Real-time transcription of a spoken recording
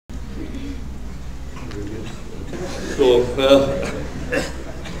So,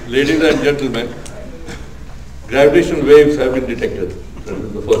 ladies and gentlemen, gravitational waves have been detected. That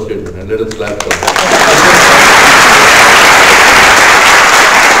is the first statement, and let us clap for that.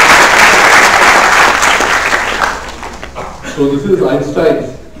 So this is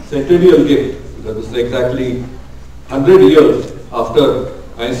Einstein's Centennial gift, because this is exactly 100 years after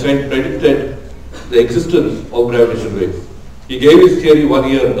Einstein predicted the existence of gravitational waves. He gave his theory 1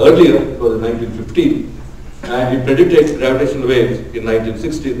 year earlier, it was in 1915, and he predicted gravitational waves in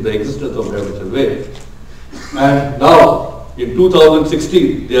 1916, the existence of gravitational waves. And now, in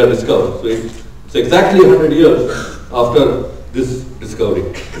 2016, they are discovered. So it's exactly 100 years after this discovery.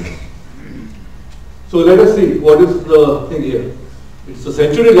 So let us see what is the thing here. It's a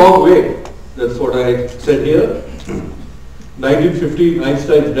century-long wave. That's what I said here. 1915,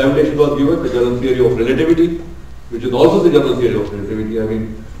 Einstein's gravitation was given, the general theory of relativity, which is also the general theory of relativity. I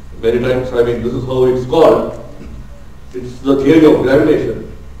mean, many times, this is how it's called. It's the theory of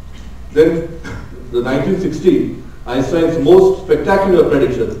gravitation. Then, the 1916, Einstein's most spectacular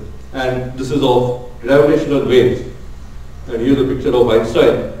prediction, and this is of gravitational waves. And here's a picture of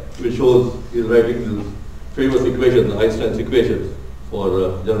Einstein, which shows he's writing this famous equation, Einstein's equations for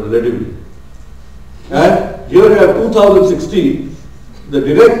general relativity. And here we have 2016, the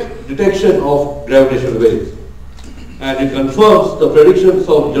direct detection of gravitational waves. And it confirms the predictions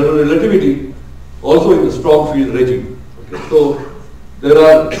of general relativity also in the strong field regime. Okay, so there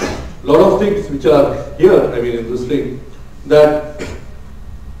are a lot of things which are here, in this thing, that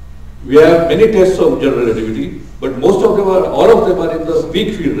we have many tests of general relativity, but most of them are, all of them are in the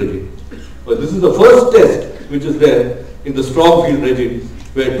weak field regime. But this is the first test which is there in the strong field regime,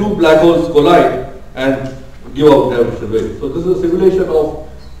 where two black holes collide and give out gravitational waves. So this is a simulation of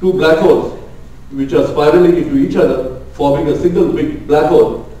two black holes which are spiraling into each other, forming a single big black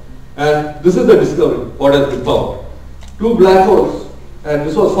hole. And this is the discovery, what has been found. Two black holes, and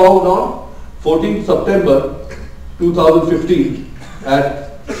this was found on 14th September 2015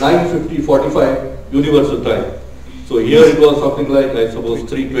 at 9:45 universal time. So here it was something like, I suppose,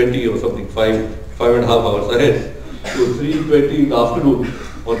 3:20 or something, 5.5 hours ahead. So 3:20 in the afternoon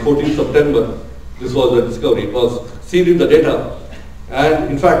on 14th September, this was the discovery. It was seen in the data,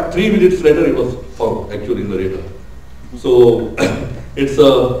 and in fact 3 minutes later it was found actually in the data. So it's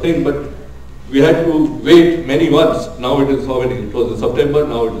a thing, but we had to wait many months. Now it is how many? It was in September,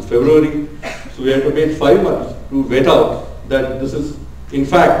 now it is February. So we had to wait 5 months to wait out that this is in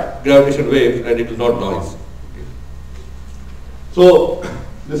fact gravitational wave and it is not noise. So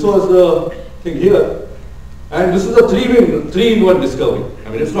this was the thing here. And this is a three-in-one discovery.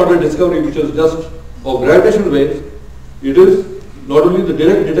 It's not a discovery which is just of gravitational waves. It is not only the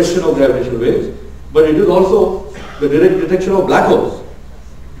direct detection of gravitational waves, but it is also the direct detection of black holes.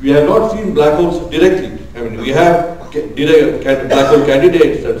 We have not seen black holes directly. We have black hole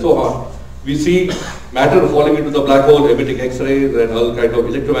candidates and so on. We see matter falling into the black hole, emitting X-rays and all kind of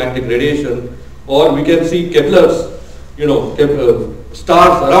electromagnetic radiation, or we can see Kepler's,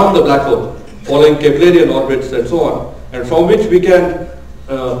 stars around the black hole, following Keplerian orbits and so on, and from which we can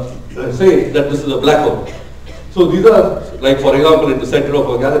say that this is a black hole. So these are, like for example, in the center of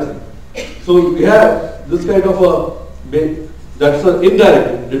a galaxy. So we have this kind of a, that's an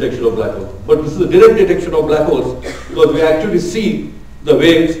indirect detection of black holes. But this is a direct detection of black holes, because we actually see the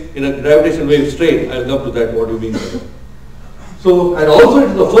waves in a gravitational wave strain. I'll come to that, what do you mean by that. So, and also it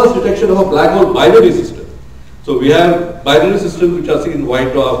is the first detection of a black hole binary system. So we have binary systems which are seen, white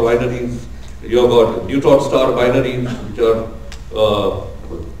dwarf binaries. You have got neutron star binaries, which are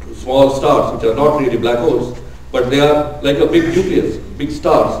small stars, which are not really black holes, but they are like a big nucleus, big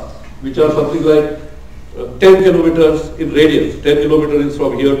stars, which are something like 10 kilometers in radius. 10 kilometers is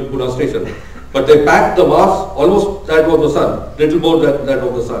from here to Pune station. But they pack the mass almost that of the sun, little more than that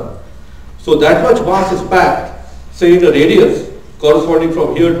of the sun. So that much mass is packed, say in a radius, corresponding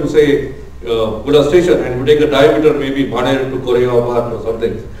from here to say Pune station, and you take the diameter maybe Bhaner to Korea or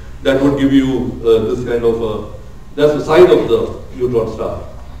something. That would give you this kind of, that's the size of the neutron star.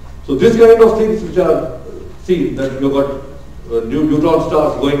 So this kind of things which are seen, that you've got neutron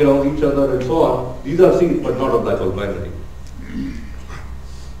stars going around each other and so on, these are seen but not a black hole binary.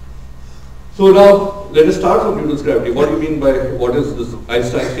 So now let us start from Newton's gravity. What do you mean by what is this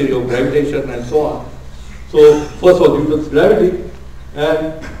Einstein's theory of gravitation and so on? So first was Newton's gravity,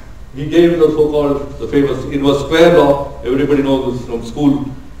 and he gave the so-called, the famous inverse square law. Everybody knows this from school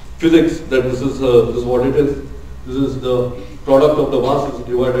physics, that this is what it is. This is the product of the masses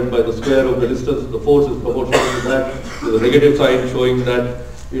divided by the square of the distance. The force is proportional to that. There's a negative sign showing that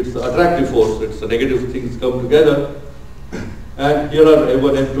it's the attractive force. It's the negative things come together. And here are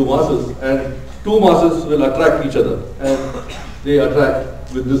M1, M2 masses. And two masses will attract each other, and they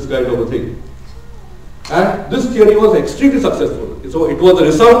attract with this kind of a thing. And this theory was extremely successful. So it was a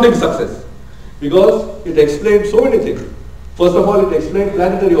resounding success because it explained so many things. First of all, it explained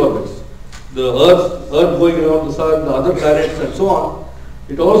planetary orbits, the Earth going around the Sun, the other planets, and so on.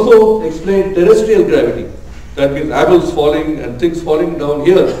 It also explained terrestrial gravity. That means apples falling and things falling down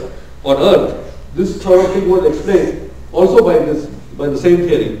here on Earth. This sort of thing was explained also by the same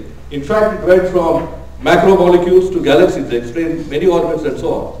theory. In fact, it went from macromolecules to galaxies. They explained many orbits and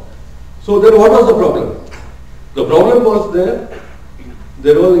so on. So then what was the problem? The problem was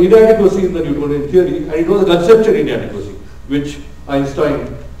there was inadequacy in the Newtonian theory, and it was a conceptual inadequacy, which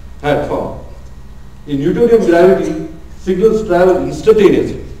Einstein had found. In Newtonian gravity, signals travel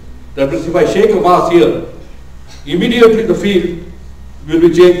instantaneously. That means if I shake a mass here, immediately the field will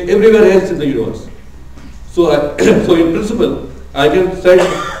be changed everywhere else in the universe. So, so in principle, I can send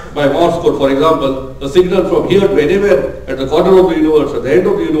by Morse code, for example, a signal from here to anywhere at the corner of the universe, at the end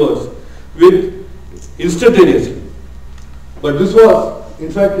of the universe, with instantaneously. But this was,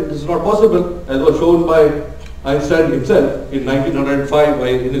 in fact, this is not possible, as was shown by Einstein himself in 1905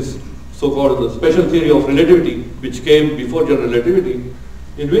 in his so-called special theory of relativity, which came before general relativity,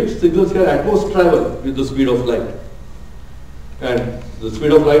 in which signals can at most travel with the speed of light. And the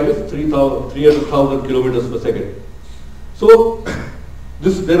speed of light is 300,000 kilometers per second. So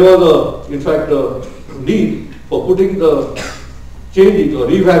there was, in fact, a need for changing or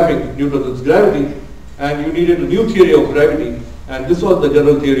revamping Newton's gravity, and you needed a new theory of gravity, and this was the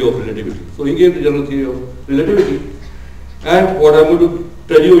general theory of relativity. So he gave the general theory of relativity, and what I'm going to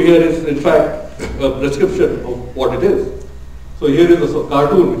tell you here is, in fact, a prescription of what it is. So here is a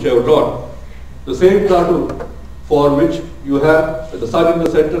cartoon which I have drawn. The same cartoon for which you have the sun in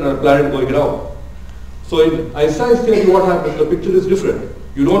the center and a planet going around. So in Einstein's theory, what happens? The picture is different.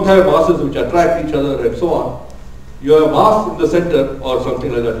 You don't have masses which attract each other and so on. You have mass in the center or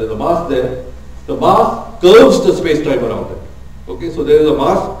something like that. There's a mass there. The mass curves the space-time around it. Okay, so there is a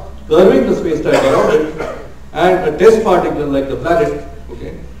mass curving the space-time around it, and a test particle like the planet,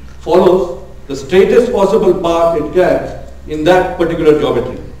 okay, follows the straightest possible path it can in that particular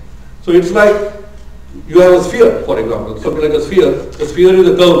geometry. So it's like you have a sphere, for example, something like a sphere. The sphere is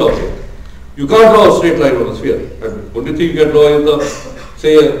a curved object. You can't draw a straight line on a sphere. And only thing you can draw is the,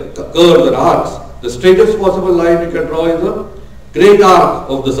 say, curves and arcs. The straightest possible line you can draw is a great arc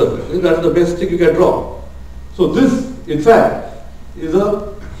of the circle. That's the best thing you can draw. So this, in fact, is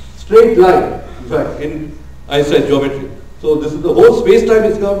a straight line, in fact, in Einstein's geometry. So this is the whole space-time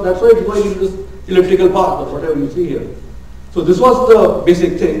is curved. That's why it's going in this elliptical path or whatever you see here. So this was the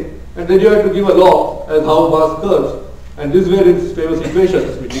basic thing. And then you have to give a law as how mass curves. And these were his famous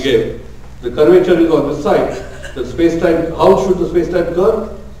equations which he gave. The curvature is on this side. The space-time, how should the space-time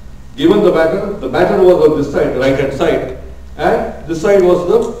curve? Given the matter was on this side, the right-hand side. And this side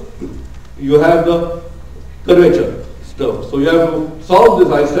was you have the curvature stuff. So you have to solve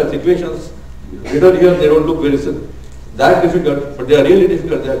these Einstein's equations. Written here, they don't look very that difficult, but they are really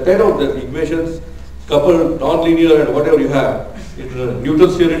difficult. There are 10 of the equations, coupled, non-linear, and whatever you have. In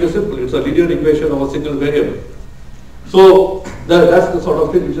Newton's theory, it is simple. It's a linear equation of a single variable. So that's the sort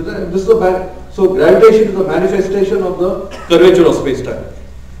of thing which is there. And this is so gravitation is a manifestation of the curvature of space-time.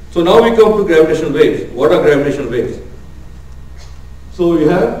 So now we come to gravitational waves. What are gravitational waves? So we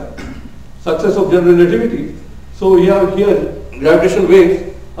have success of general relativity. So we have here gravitational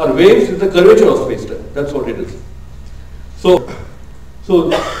waves are waves with the curvature of space-time. That's what it is. So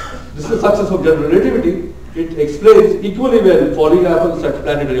this is the success of general relativity. It explains equally well falling apples at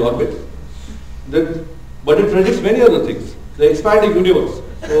planetary orbits. But it predicts many other things. The expanding universe.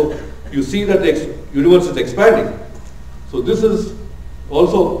 So you see that the universe is expanding. So this is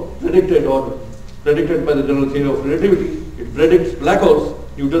also predicted by the general theory of relativity. It predicts black holes.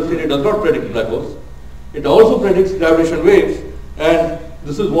 Newton's theory does not predict black holes. It also predicts gravitational waves, and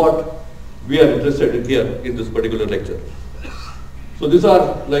this is what we are interested in here in this particular lecture. So these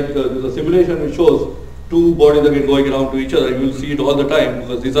are like the simulation which shows two bodies again going around to each other. You will see it all the time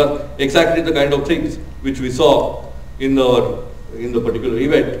because these are exactly the kind of things which we saw in the particular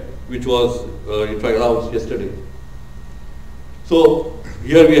event, which was in fact announced yesterday. So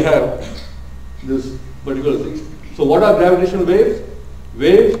here we have this particular thing. So what are gravitational waves?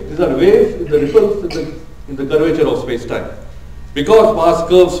 These are waves in the ripples in the curvature of space-time. Because mass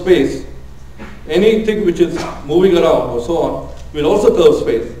curves space, anything which is moving around or so on will also curve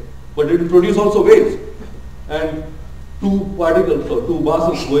space, but it will produce also waves. And two particles or two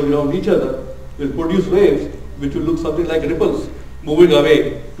masses going around each other will produce waves which will look something like ripples moving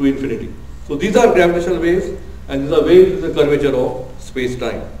away to infinity. So these are gravitational waves, and these are waves in the curvature of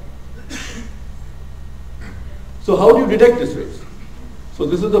space-time. So how do you detect these waves? So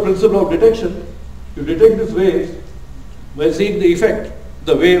this is the principle of detection. You detect these waves by seeing the effect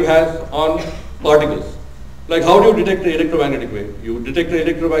the wave has on particles. Like how do you detect the electromagnetic wave? You detect the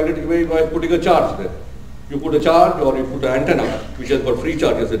electromagnetic wave by putting a charge there. You put a charge or you put an antenna which has got free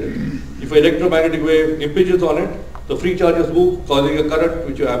charges in it. If an electromagnetic wave impinges on it, the free charges move, causing a current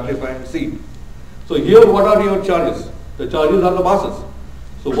which you amplify and see. So here what are your charges? The charges are the masses.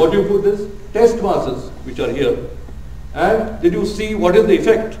 So what you put is test masses which are here, and did you see what is the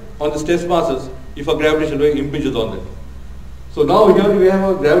effect on these test masses if a gravitational wave impinges on them? So now here we have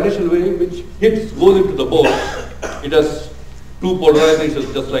a gravitational wave which goes into the ball. It has two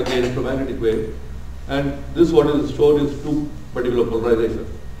polarizations just like the electromagnetic wave, and this what is shown is two particular polarizations.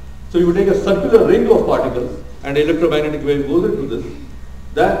 So you take a circular ring of particles and electromagnetic wave goes into this,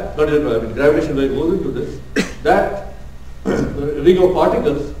 that gravitational wave goes into this, that ring of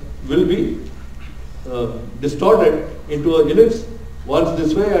particles will be distorted into an ellipse, once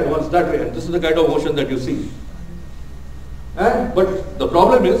this way and once that way, and this is the kind of motion that you see. But the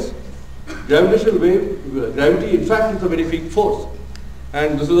problem is, gravitational wave, gravity in fact is a very weak force,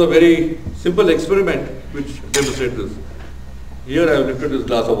 and this is a very simple experiment which demonstrates this. Here I have lifted this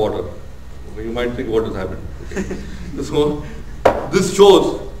glass of water. You might think what has happened. Okay. So this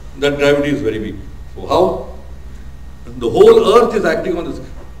shows that gravity is very weak. So how? The whole earth is acting on this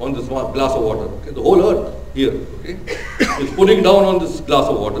glass of water. Okay? The whole earth here, okay, is pulling down on this glass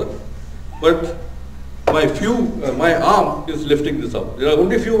of water, but my arm is lifting this up. There are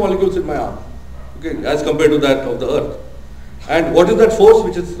only few molecules in my arm, okay, as compared to that of the earth. And what is that force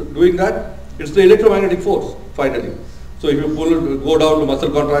which is doing that? It's the electromagnetic force, finally. So if you go down to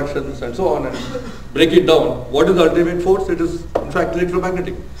muscle contractions and so on and break it down, what is the ultimate force? It is in fact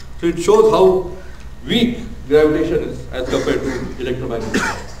electromagnetic. So it shows how weak gravitation is as compared to electromagnetic.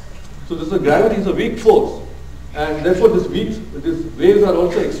 So gravity is a weak force, and therefore these waves are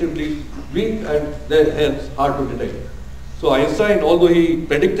also extremely weak and hence hard to detect. So Einstein, although he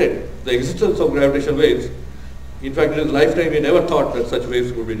predicted the existence of gravitational waves, in fact in his lifetime he never thought that such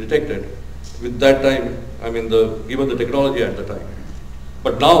waves would be detected. With that time, given the technology at the time.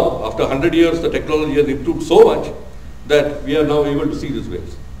 But now, after 100 years, the technology has improved so much that we are now able to see these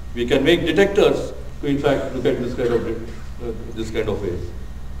waves. We can make detectors to in fact look at this kind of waves.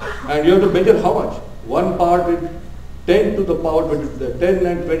 And you have to measure how much. One part with 10 to the power 20, 10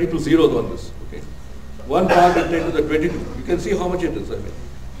 and 22 zeros on this. Okay. One part with 10 to the 22. You can see how much it is.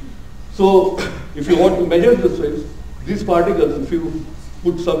 So if you want to measure this waves, these particles, if you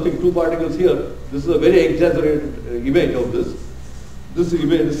put two particles here, this is a very exaggerated image of this.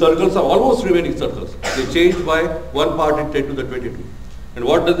 The circles are almost remaining circles. They change by one part in 10 to the 22. And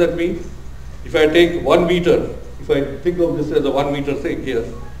what does that mean? If I take 1 meter, if I think of this as a 1 meter thing here,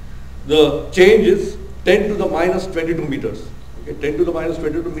 the change is 10 to the minus 22 meters. Okay, 10 to the minus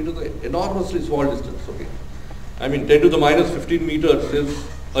 22 meters is an enormously small distance. Okay, 10 to the minus 15 meters is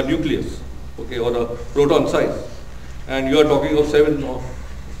a nucleus, okay, or a proton size, and you are talking of 7 or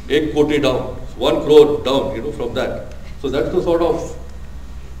 8 koti down, 1 crore down, from that. So that's the sort of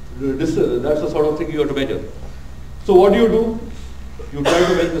distance, that's the sort of thing you have to measure. So what do? You try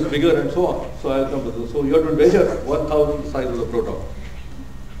to make this bigger and so on. So I'll come to this. So you have to measure 1,000 the size of the proton.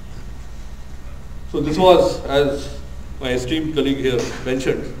 So this was, as my esteemed colleague here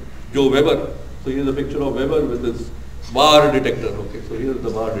mentioned, Joe Weber. So here's a picture of Weber with this bar detector. Okay, so here's the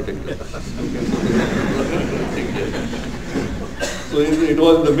bar detector. So it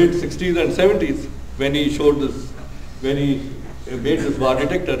was in the mid 60s and 70s when he showed this, when he made this bar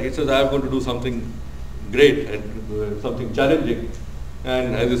detector. He says, I am going to do something great and something challenging.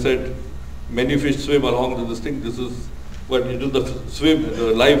 And as I said, many fish swim along with this thing. This is what it is,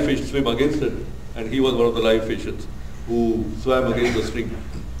 the live fish swim against it. And he was one of the live fishes who swam against the stream.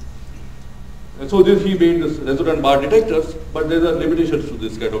 And so he made this resonant bar detectors, but there are limitations to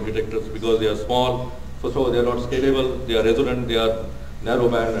this kind of detectors because they are small. First of all, they are not scalable, they are resonant, they are narrow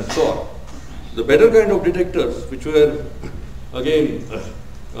band and so on. The better kind of detectors, which were again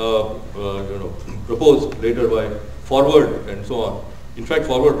proposed later by Forward and so on. In fact,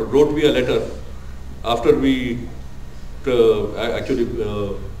 Forward wrote me a letter after we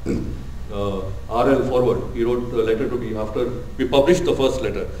RL Forward. He wrote a letter to me after we published the first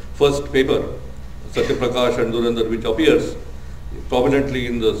paper, Sanjeev Prakash and Dhurandhar, which appears prominently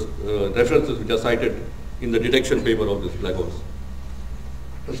in the references which are cited in the detection paper of this black holes.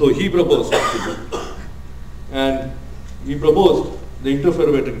 So he proposed what to do, and he proposed the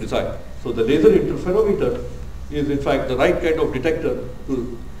interferometric design. So the laser interferometer is in fact the right kind of detector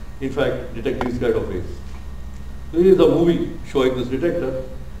to in fact detect these kind of waves. This is a movie showing this detector.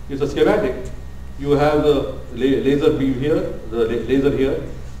 It's a schematic, you have the laser beam here, the laser here.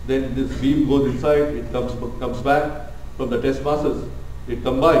 Then this beam goes inside, it comes back from the test masses, it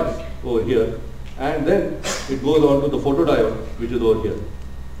combines over here, and then it goes on to the photodiode, which is over here.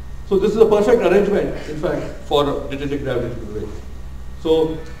 So this is a perfect arrangement, in fact, for detecting gravitational waves.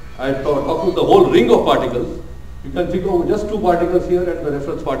 So I talked with the whole ring of particles. You can think of just two particles here and the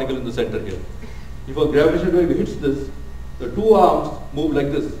reference particle in the center here. If a gravitational wave hits this, the two arms move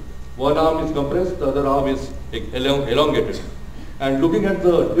like this. One arm is compressed, the other arm is elongated. And looking at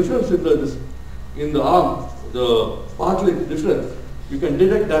the difference in the arm, the path length difference, you can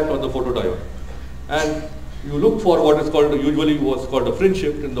detect that on the photodiode. And you look for what is called, usually was called a fringe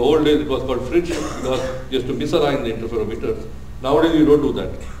shift. In the old days it was called fringe shift because you have to misalign the interferometers. Nowadays you don't do that.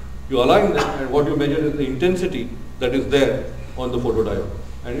 You align them and what you measure is the intensity that is there on the photodiode.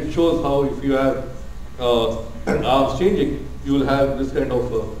 And it shows how if you have arms changing, you will have this kind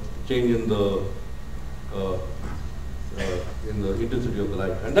of change in the intensity of the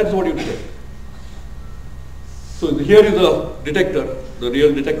light. And that's what you detect. So here is a detector, the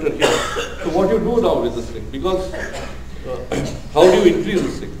real detector here. So what you do now with this thing, because how do you increase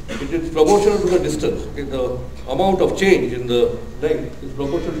this thing? It is proportional to the distance. Okay, the amount of change in the length is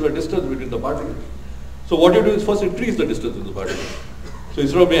proportional to the distance between the particles. So what you do is first increase the distance in the particles. So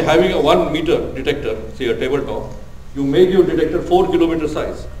instead of having a 1 meter detector, say a tabletop, you make your detector 4 kilometer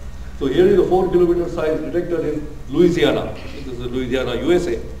size. So here is a 4 kilometer size detector in Louisiana. This is Louisiana,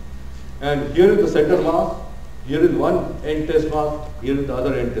 USA. And here is the center mass. Here is one end test mass, here is the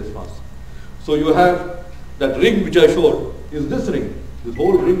other end test mass. So you have that ring which I showed is this ring. This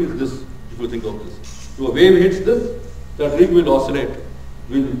whole ring is this, if you think of this. If a wave hits this, that ring will oscillate,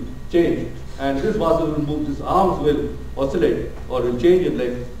 will change, and this mass will move, these arms will oscillate or will change in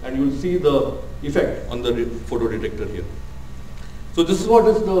length, and you will see the effect on the photo detector here. So this is what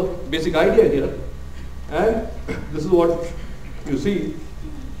is the basic idea here, and this is what you see.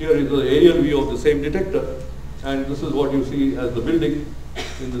 Here is the aerial view of the same detector. And this is what you see as the building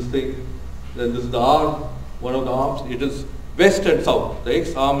in this thing. Then this is the arm, one of the arms. It is west and south. The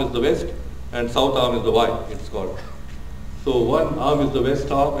X arm is the west and south arm is the Y, it's called. So one arm is the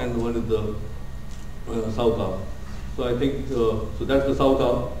west arm and one is the south arm. So I think, so that's the south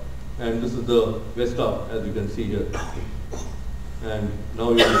arm and this is the west arm, as you can see here. And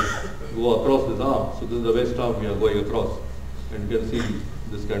now you go across this arm. So this is the west arm we are going across, and you can see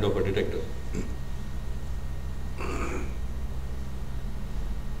this kind of a detector.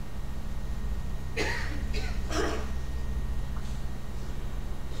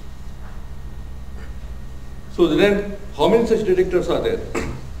 So then, how many such detectors are there?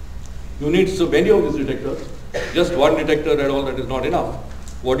 You need so many of these detectors. Just one detector and all that is not enough.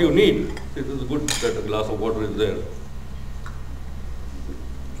 What you need, this is good that a glass of water is there.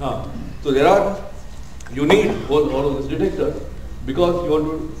 So you need all of these detectors because you want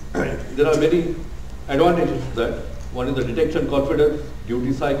to, there are many advantages to that. One is the detection confidence,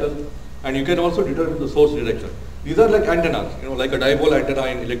 duty cycle, and you can also determine the source direction. These are like antennas, like a dipole antenna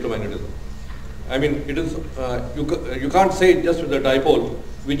in electromagnetism. I mean, it is you can't say just with the dipole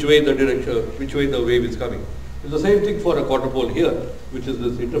which way the direction, which way the wave is coming. It's the same thing for a quadrupole here, which is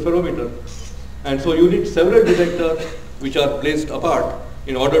this interferometer. And so you need several detectors which are placed apart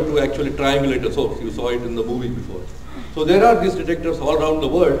in order to actually triangulate a source. You saw it in the movie before. So there are these detectors all around the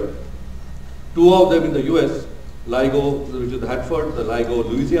world. Two of them in the US, LIGO, which is Hanford, the LIGO,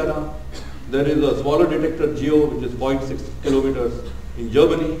 Louisiana. There is a smaller detector, GEO, which is 0.6 kilometers in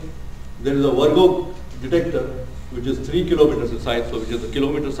Germany. There is a Virgo detector, which is 3 kilometers in size, so which is the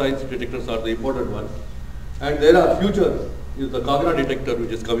kilometer size detectors are the important ones. And there are future, is the Kagra detector,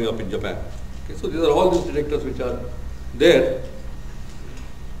 which is coming up in Japan. Okay, so these are all these detectors which are there.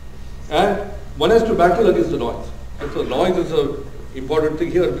 And one has to battle against the noise. And so noise is an important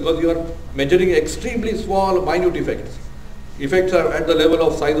thing here because you are measuring extremely small, minute effects. Effects are at the level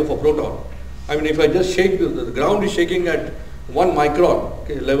of size of a proton. I mean, if I just shake this, the ground is shaking at 1 micron,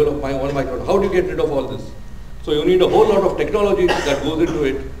 okay, level of 1 micron. How do you get rid of all this? So you need a whole lot of technology that goes into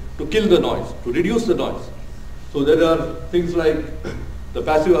it to kill the noise, to reduce the noise. So there are things like the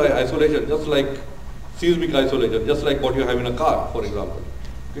passive isolation, just like seismic isolation, just like what you have in a car, for example.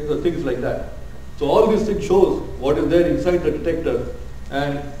 Okay, so things like that. So all these things shows what is there inside the detector,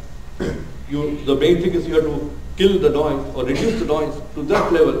 and the main thing is you have to kill the noise or reduce the noise to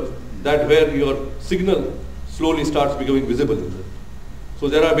that level that where your signal slowly starts becoming visible in it. So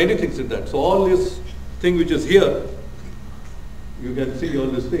there are many things in that. So all this thing which is here, you can see all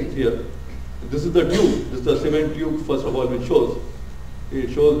these things here. This is the tube. This is the cement tube, first of all, which shows.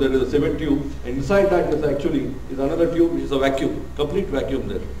 It shows there is a cement tube. And inside that is actually another tube which is a vacuum, complete vacuum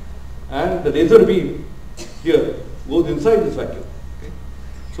there. and the laser beam here goes inside this vacuum. Okay?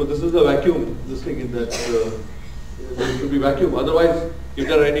 So this is the vacuum, this thing in that, there should be vacuum. Otherwise, if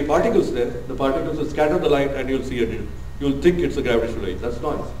there are any particles there, the particles will scatter the light and you'll see it. You'll think it's a gravitational wave. That's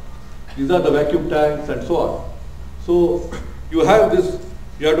noise. These are the vacuum tanks and so on. So you have this,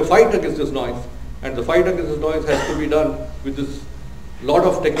 you have to fight against this noise, and the fight against this noise has to be done with this lot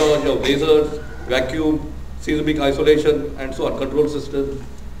of technology of lasers, vacuum, seismic isolation, and so on, control systems,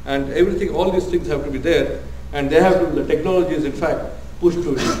 and everything. All these things have to be there, and they have to. The technology is in fact pushed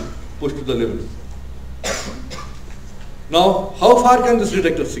to the limits. Now, how far can this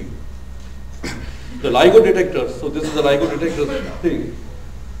detector see? The LIGO detectors. So this is the LIGO detector thing.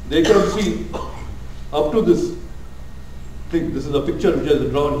 They can see up to this thing. This is a picture which is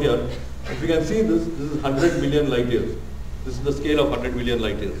drawn here. If you can see this is 100 million light years. This is the scale of 100 million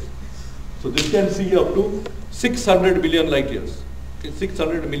light years. So this can see up to 600 million light years. Okay,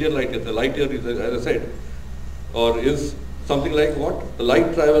 600 million light years. The light year is, as I said, or is something like what? The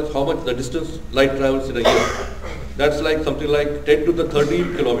light travels, how much the distance light travels in a year. That's like something like 10 to the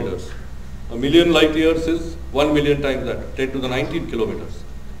 13 kilometers. A million light years is 1 million times that, 10 to the 19 kilometers.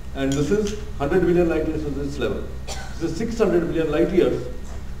 And this is 100 million light years at this level. This is 600 million light years.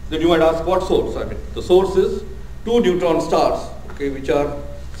 Then you might ask what source? I mean, the source is 2 neutron stars, okay, which are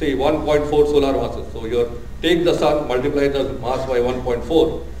say 1.4 solar masses. So you take the sun, multiply the mass by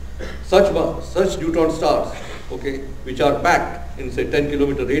 1.4. Such neutron stars, okay, which are packed in say 10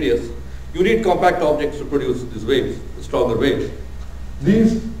 kilometer radius, you need compact objects to produce these waves, stronger waves.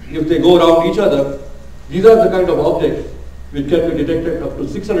 These, if they go around each other, these are the kind of objects which can be detected up to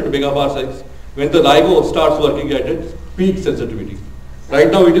 600 megaparsecs when the LIGO starts working at its peak sensitivity.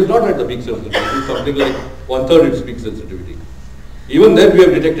 Right now it is not at the peak sensitivity, it is something like 1/3 its peak sensitivity. Even then we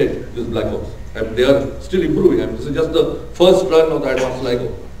have detected these black holes, and they are still improving. I mean, this is just the first run of the advanced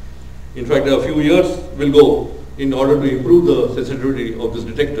LIGO. In fact, a few years will go in order to improve the sensitivity of this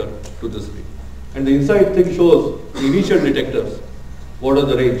detector to this thing. And the inside thing shows the initial detectors. What are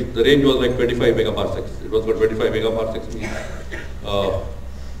the range? The range was like 25 megaparsecs. It was for 25 megaparsecs means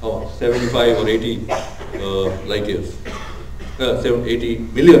 75 or 80 light years. 80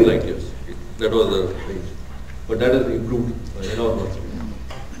 million light years. That was the range. But that has improved enormously.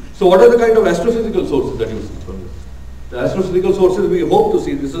 So what are the kind of astrophysical sources that you see from this? The astrophysical sources we hope to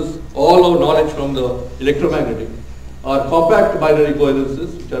see, this is all our knowledge from the electromagnetic, are compact binary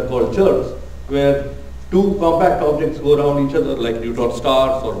coincidences, which are called chirps, where 2 compact objects go around each other like neutron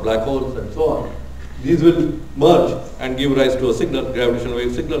stars or black holes and so on. These will merge and give rise to a signal, gravitational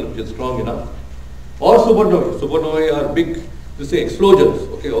wave signal, which is strong enough. Or supernovae. Supernovae are big, explosions,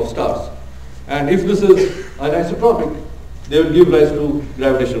 okay, of stars. And if this is anisotropic, they will give rise to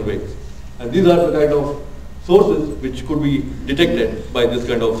gravitational waves. And these are the kind of sources which could be detected by this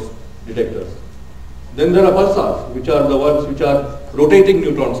kind of detectors. Then there are pulsars, which are the ones which are rotating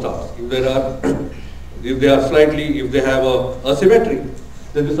neutron stars. If they have a asymmetry,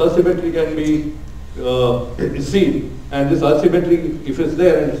 then this asymmetry can be seen. And this asymmetry, if it's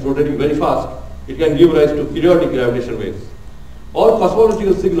there and it's rotating very fast, it can give rise to periodic gravitational waves. Or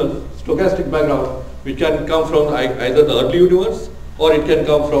cosmological signals, stochastic background, which can come from either the early universe, or it can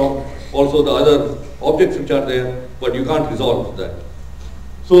come from also the other objects which are there, but you can't resolve that.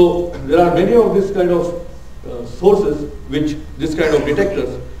 So there are many of these kind of sources which this kind of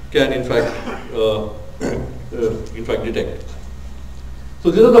detectors can in fact detect.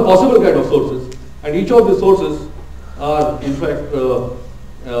 So these are the possible kind of sources, and each of the sources are in fact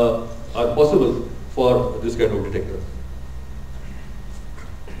are possible for this kind of detector.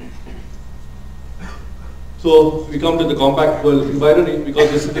 So we come to the compact coalescing binary, because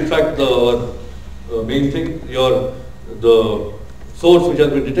this is in fact the main thing. The source which has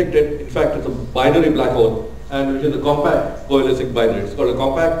been detected, in fact, is a binary black hole, and which is a compact coalescing binary. It's called a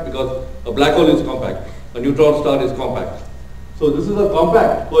compact because a black hole is compact, a neutron star is compact. So this is a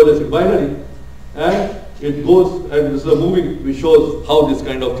compact coalescing binary, and it goes, and this is a movie which shows how this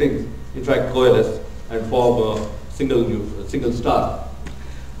kind of things in fact coalesce and form a single star.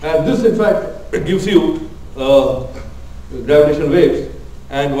 And this in fact gives you gravitational waves,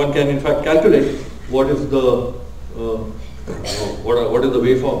 and one can in fact calculate what is the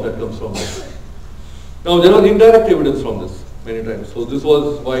waveform that comes from this. Now there was indirect evidence from this many times. So this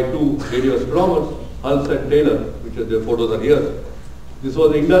was by 2 radio astronomers, Hulse and Taylor, which are their photos are here. This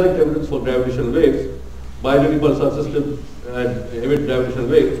was indirect evidence for gravitational waves, binary pulsar system and emit gravitational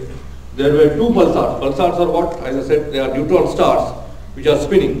waves. There were 2 pulsars. Pulsars are what? As I said, they are neutron stars which are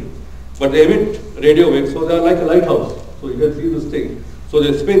spinning, but they emit radio waves, so they are like a lighthouse. So you can see this thing. So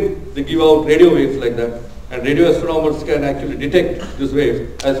they spin, they give out radio waves like that, and radio astronomers can actually detect this wave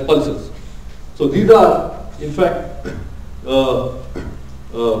as pulses. So these are, in fact,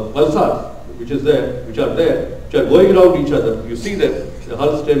 pulsars, which are there, which are going around each other. You see them, the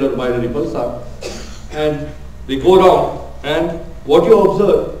Hulse-Taylor binary pulsar, and they go around, and what you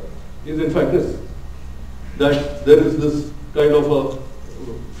observe is in fact this, that there is this kind of a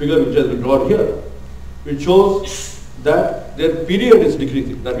figure which has been drawn here, which shows that their period is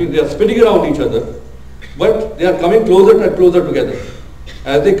decreasing. That means they are spinning around each other, but they are coming closer and closer together.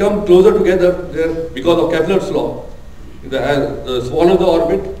 As they come closer together, because of Kepler's law, the smaller the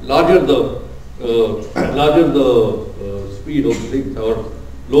orbit, larger the speed of things, or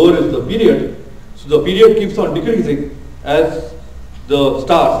lower is the period. So the period keeps on decreasing as the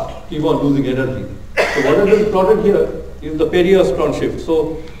stars keep on losing energy. So what has been plotted here is the periastron shift.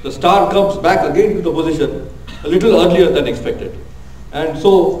 So the star comes back again to the position a little earlier than expected. And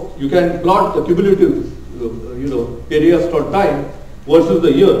so you can plot the cumulative periastron time versus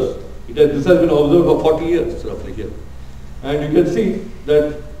the years. This has been observed for 40 years roughly here. And you can see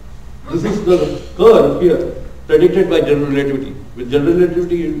that this is the curve here predicted by general relativity. With general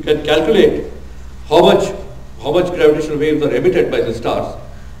relativity you can calculate how much gravitational waves are emitted by the stars,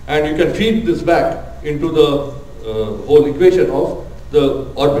 and you can feed this back into the whole equation of the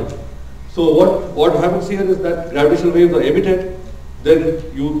orbit. So what happens here is that gravitational waves are emitted, then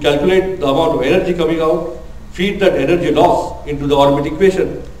you calculate the amount of energy coming out, feed that energy loss into the orbit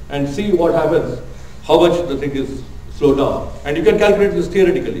equation, and see what happens, how much the thing is slowed down. And you can calculate this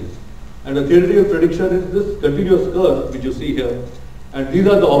theoretically. And the theoretical prediction is this continuous curve which you see here, and these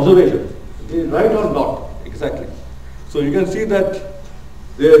are the observations, right or not, exactly. So you can see that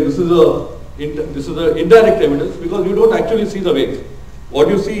this is a indirect evidence, because you don't actually see the waves. What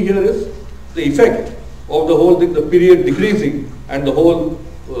you see here is the effect of the whole thing, the period decreasing and the whole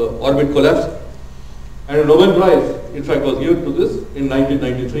orbit collapsing. And a Nobel Prize, in fact, was given to this in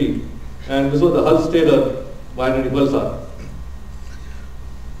 1993, and this was the Hulse-Taylor binary pulsar.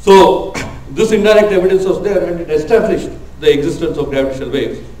 So this indirect evidence was there, and it established the existence of gravitational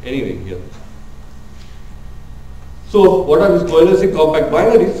waves anyway here. So what are these coalescing compact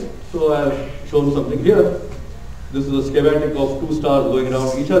binaries? So I have shown something here. This is a schematic of two stars going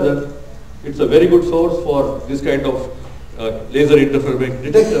around each other. It's a very good source for this kind of laser interferometric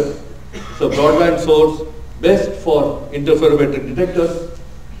detector. It's a broadband source, best for interferometric detectors,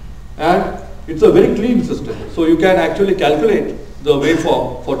 and it's a very clean system. So you can actually calculate the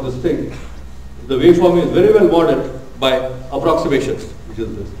waveform for this thing. The waveform is very well modeled by approximations, which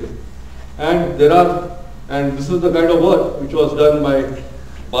is this thing. And this is the kind of work which was done by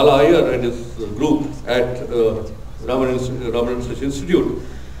Bala Iyer and his group at Raman Institute,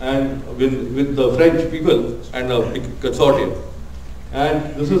 and with the French people and a big consortium.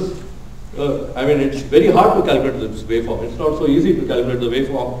 And this is, it's very hard to calculate this waveform. It's not so easy to calculate the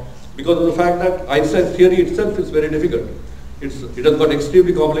waveform because of the fact that Einstein's theory itself is very difficult. It has got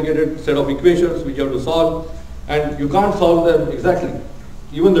extremely complicated set of equations which you have to solve, and you can't solve them exactly,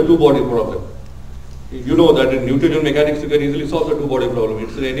 even the two-body problem. You know that in Newtonian mechanics you can easily solve the two-body problem.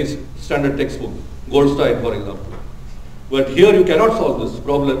 It's in any standard textbook, Goldstein for example. But here you cannot solve this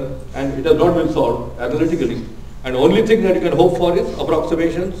problem, and it has not been solved analytically. And the only thing that you can hope for is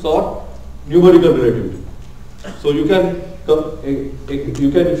approximations or numerical relativity. So you can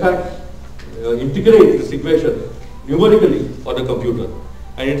in fact integrate this equation numerically on a computer.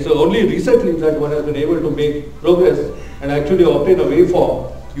 And it's only recently that one has been able to make progress and actually obtain a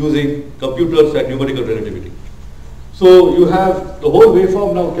waveform using computers and numerical relativity. So you have the whole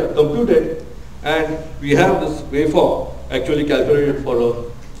waveform now computed, and we have this waveform actually calculated for a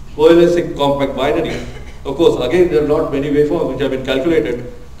coalescing compact binary. Of course, again, there are not many waveforms which have been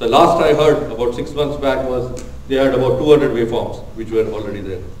calculated. The last I heard about 6 months back was they had about 200 waveforms which were already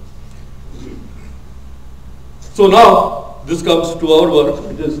there. So now this comes to our work,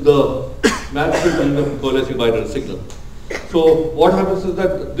 which is the maximum coalescing binary signal. So what happens is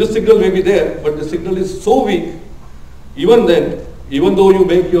that this signal may be there, but the signal is so weak, even then, even though you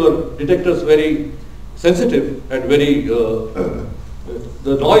make your detectors very sensitive and very, the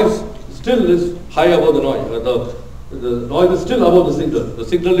noise still is high above the noise. The noise is still above the signal. The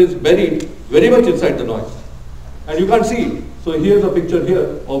signal is buried very much inside the noise, and you can't see it. So here's a picture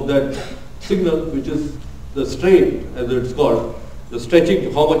here of that signal, which is the strain, as it's called, the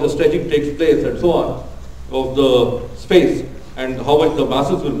stretching, how much the stretching takes place, and so on, of the space, and how much the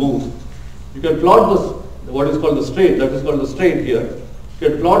masses will move. You can plot this, what is called the strain, that is called the strain here. You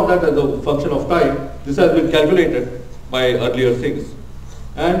can plot that as a function of time. This has been calculated by earlier things.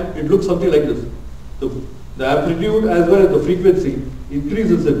 And it looks something like this. The amplitude as well as the frequency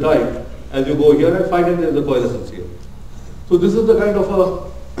increases in time as you go here, and finally there is the coalescence here. So this is the kind of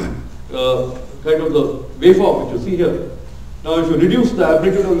the waveform which you see here. Now if you reduce the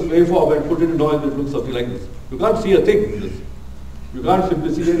amplitude of this waveform and put it in noise, it looks something like this. You can't see a thing in this. You can't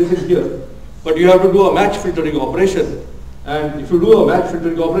simply see anything here, but you have to do a match filtering operation. And if you do a match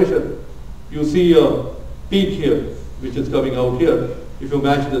filtering operation, you see a peak here, which is coming out here. If you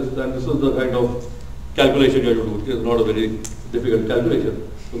match this, then this is the kind of calculation you have to do. It is not a very difficult calculation.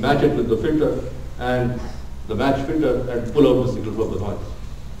 You match it with the filter and the match filter and pull out the signal from the noise.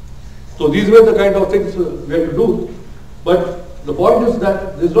 So these were the kind of things we had to do. But the point is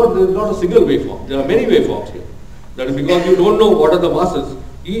that there is not a single waveform. There are many waveforms here. That is because you don't know what are the masses.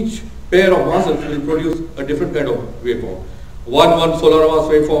 Each pair of masses will produce a different kind of waveform. One solar mass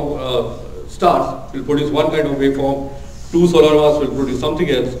waveform stars will produce one kind of waveform. Two solar mass will produce something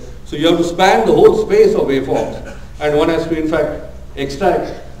else. So you have to span the whole space of waveforms, and one has to in fact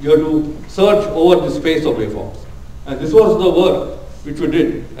extract. You have to search over the space of waveforms. And this was the work which we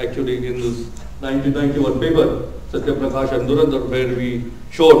did actually in this 1991 paper, Sanjeev and Dhurandhar, where we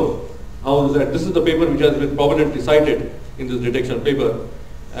showed how this is the paper which has been prominently cited in this detection paper.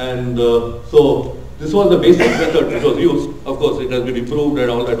 And so this was the basic method which was used. Of course, it has been improved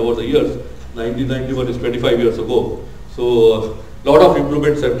and all that over the years. 1991 is 25 years ago. So a lot of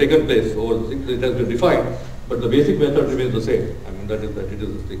improvements have taken place over things. It has been refined, but the basic method remains the same. I mean, that it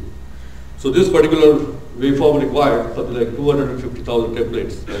is the thing. So this particular waveform required something like 250,000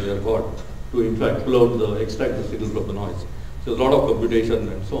 templates, as they are called, to in fact pull out extract the signal from the noise. So there's a lot of computation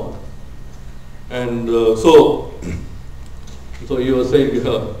and so on. And so you were saying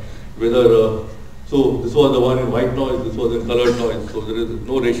whether so this was the one in white noise, this was in colored noise, so there is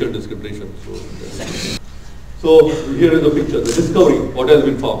no racial discrimination. So here is the picture, the discovery, what has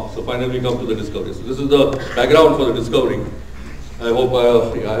been found. So finally we come to the discovery. So this is the background for the discovery. I hope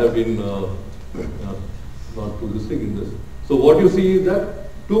I have been not too distinct in this. So what you see is that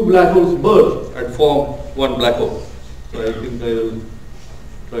two black holes merge and form one black hole. So I think I will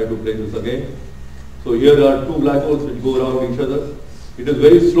try to play this again. So here are two black holes which go around each other. It is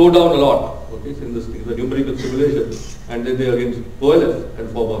very slowed down a lot. Okay, so in this thing, the numerical simulation, and then they again coalesce and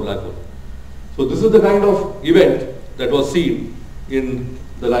form a black hole. So this is the kind of event that was seen in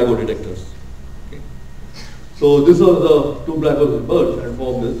the LIGO detectors. Okay. So these are the two black holes merge and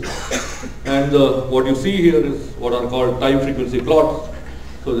form this. And what you see here is what are called time frequency plots.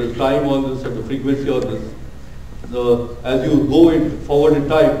 So there's time on this and the frequency on this. As you go forward in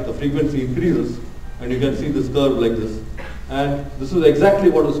time, the frequency increases, and you can see this curve like this. And this is exactly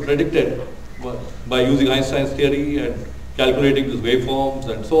what was predicted by using Einstein's theory and calculating these waveforms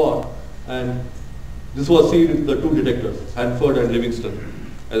and so on. And this was seen in the two detectors, Hanford and Livingston.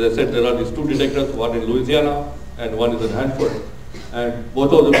 As I said, there are these two detectors, one in Louisiana and one is in Hanford. And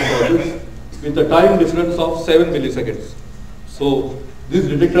both of them saw this with a time difference of 7 milliseconds. So these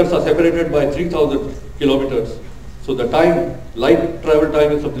detectors are separated by 3,000 kilometers. So the time, light travel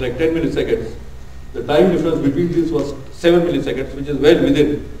time is something like 10 milliseconds. The time difference between these was 7 milliseconds, which is well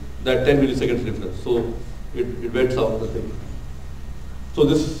within that 10 milliseconds difference. So it went out the thing. So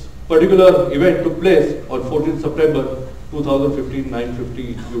this particular event took place on 14th September 2015,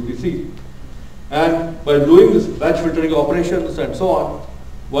 9:50 UTC. And by doing this batch filtering operations and so on,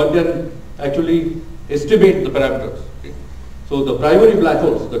 one can actually estimate the parameters. Okay. So the primary black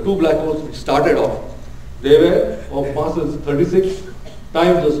holes, the two black holes which started off, they were of masses 36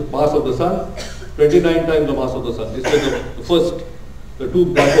 times the mass of the sun, 29 times the mass of the sun. This was the two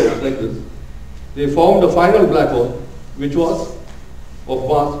black holes like this. They formed a final black hole which was of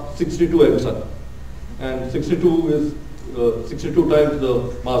mass 62 m sun, and 62 is 62 times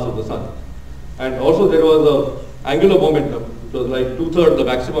the mass of the sun. And also there was a angular momentum, it was like 2/3 the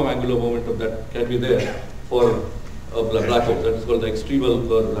maximum angular momentum that can be there for a black hole. That is called the extremal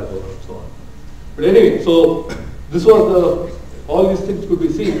black hole and so on. But anyway, so this was all these things could be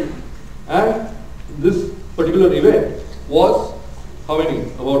seen, and this particular event was how many?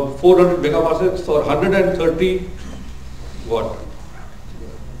 About 400 megaparsecs or 130 what?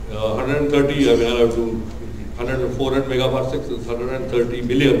 130, I mean, I have to 400 megaparsecs is 130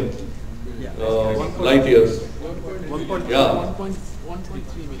 million light years.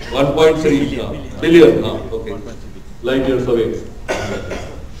 1.3 billion. Okay, light years away.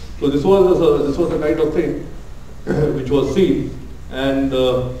 So this was the kind of thing which was seen, and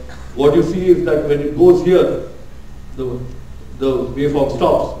what you see is that when it goes here, the waveform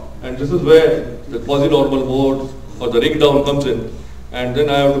stops, and this is where the quasi-normal mode or the ring down comes in, and then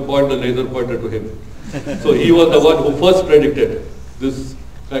I have to point the laser pointer to him. So he was the one who first predicted this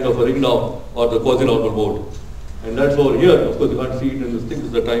kind of a ring down or the quasi-normal mode. And that's over here. Of course, you can't see it in this thing. This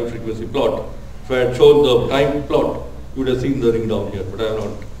is the time frequency plot. If I had shown the time plot, you would have seen the ring down here, but I have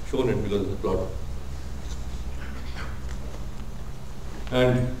not shown it because it's a plot.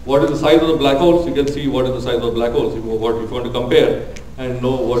 And what is the size of the black holes? You can see what is the size of the black holes if you want to compare and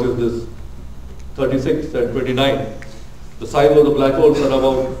know what is this 36 and 29. The size of the black holes are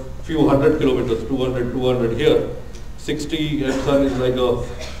about few hundred kilometers, 200 here. 60 and Sun is like a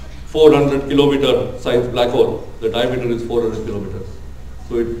 400 kilometer size black hole. The diameter is 400 kilometers.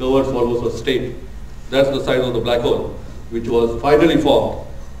 So it covers almost a state. That's the size of the black hole, which was finally formed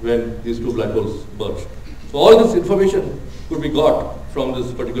when these two black holes merged. So all this information could be got from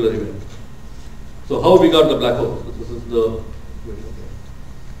this particular event. So how we got the black hole? This is the.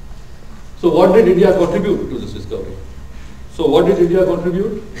 So what did India contribute to this discovery? So what did India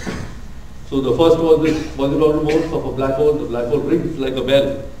contribute? So the first was this quasi-orbital modes of a black hole. The black hole rings like a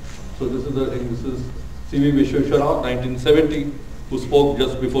bell. So this is the thing. This is C.V. Vishweshwara, 1970, who spoke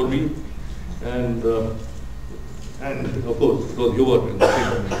just before me, and of course it was Hubert in the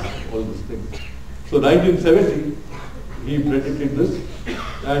thing, all these things. So 1970, he predicted this,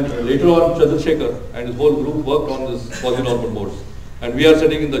 and later on Chandrasekhar and his whole group worked on this quasi-normal modes. And we are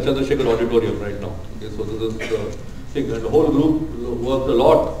sitting in the Chandrasekhar auditorium right now. Okay, so this is the thing, and the whole group worked a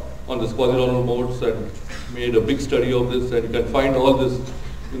lot on this quasi-normal modes and made a big study of this, and you can find all this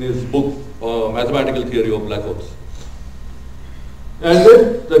in his book, Mathematical Theory of Black Holes. And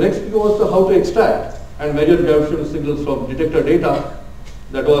then the next thing was how to extract and measure gravitational signals from detector data.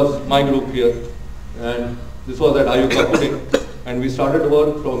 That was my group here, and this was at IUCAA, and we started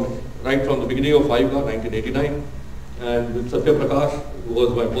work right from the beginning of IUCAA, 1989, and with Satya Prakash, who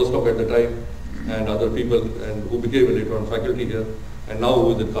was my postdoc at the time, and other people, and who became later on faculty here, and now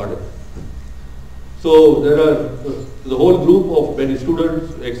who is at Cardiff. So there are the whole group of many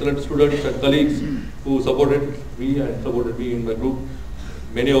students, excellent students and colleagues who supported me and supported me in my group.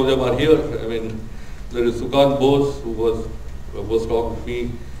 Many of them are here. I mean, there is Sukant Bose, who was a postdoc with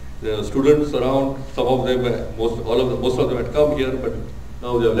me. There are students around. Some of them, most of them had come here, but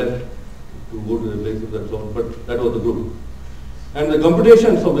now they have left to go to their places and so on. But that was the group. And the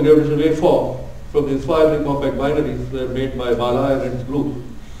computations of the gravitational waveform from the inspiring compact binaries were made by Bala and his group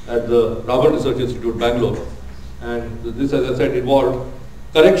at the Raman Research Institute, Bangalore. And this, as I said, involved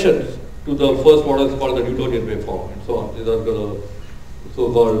corrections to the first models called the Newtonian waveform and so on. These are the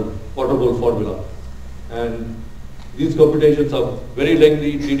so-called Waterpole formula. And these computations are very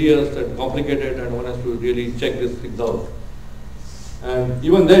lengthy, tedious and complicated, and one has to really check these things out. And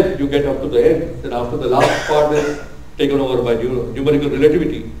even then, you get up to the end, then after the last part is taken over by numerical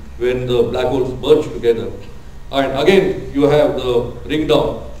relativity, when the black holes merge together. And again, you have the ring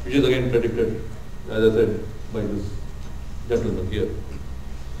down, which is again predicted, as I said, by this gentleman here.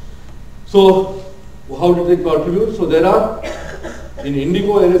 So, how did they contribute? So there are, in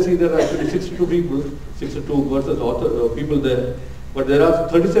Indigo LSE, there are actually 62 people, 62 versus people there, but there are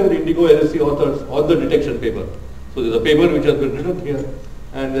 37 Indigo LSE authors on the detection paper. So there's a paper which has been written here,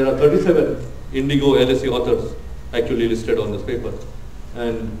 and there are 37 Indigo LSE authors actually listed on this paper.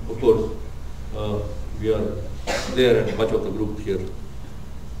 And of course, we are there and much of the group here.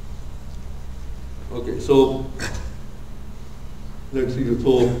 Okay, so let's see.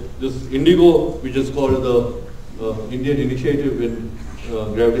 So this Indigo, which is called the Indian Initiative in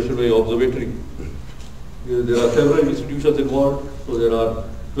Gravitational Wave Observatory, there are several institutions involved. So there are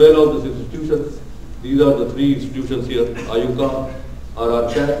 12 of these institutions. These are the 3 institutions here: IUCAA,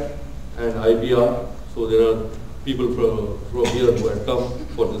 RRChat, and IPR. So there are people from here who had come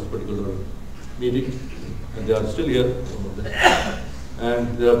for this particular meeting, and they are still here.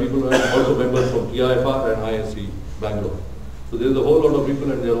 And there are people who are also members from TIFR and ISC Bangalore. So there is a whole lot of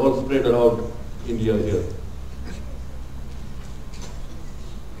people, and they are all spread around India here.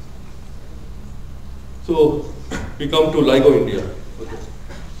 So we come to LIGO India. Okay.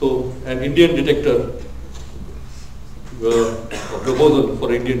 So an Indian detector, a proposal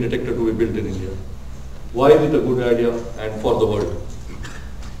for Indian detector to be built in India. Why is it a good idea and for the world?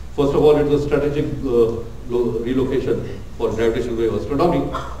 First of all, it is a strategic relocation for gravitational wave astronomy,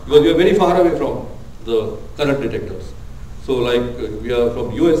 because we are very far away from the current detectors. So like we are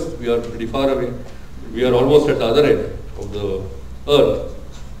from US, we are pretty far away. We are almost at the other end of the Earth.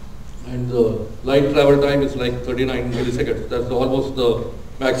 And the light travel time is like 39 milliseconds. That's almost the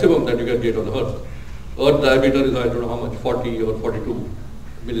maximum that you can get on the Earth. Earth diameter is, I don't know how much, 40 or 42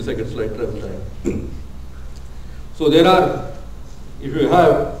 milliseconds light travel time. So there are, if you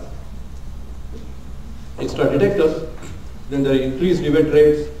have extra detectors, then there are increased event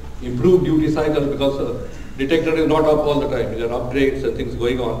rates, improved duty cycle, because the detector is not up all the time. There are upgrades and things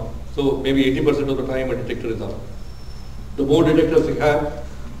going on. So maybe 80% of the time a detector is on. The more detectors you have,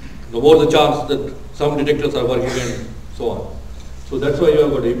 the more the chance that some detectors are working and so on. So that's why you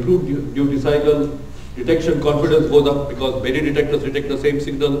have got improved duty cycle, detection confidence goes up because many detectors detect the same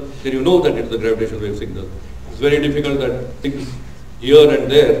signal, then you know that it's the gravitational wave signal. It's very difficult that things here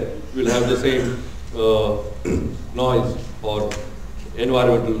and there will have the same noise or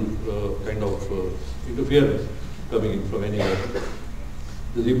environmental kind of interference coming in from anywhere.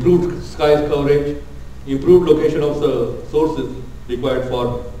 There's improved skies coverage, improved location of the sources required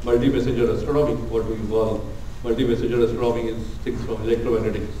for multi-messenger astronomy. What we call multi-messenger astronomy is things from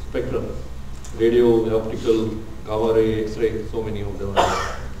electromagnetic spectrum, radio, optical, gamma ray, X-ray, so many of them are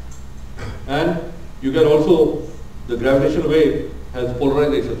there. And you can also, the gravitational wave has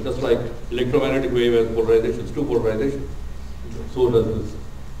polarization, just like electromagnetic wave has polarizations, two polarizations. So does this.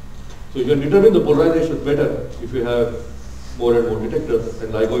 So you can determine the polarization better if you have more and more detectors,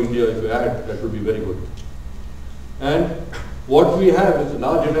 and LIGO India, if you add, that will be very good. And what we have is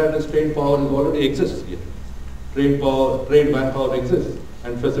large awareness, trained power is already exists here. Trained power, trained manpower exists,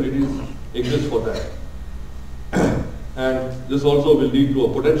 and facilities exist for that. And this also will lead to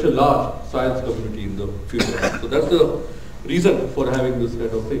a potential large science community in the future. So that's the reason for having this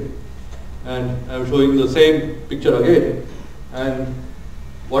kind of thing. And I'm showing the same picture again. And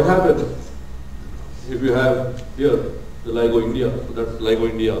what happens if you have here the LIGO India? So that's LIGO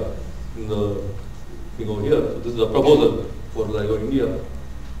India in the thing over here. So this is a proposal for LIGO India.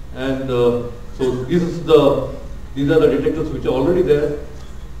 And so these are the detectors which are already there.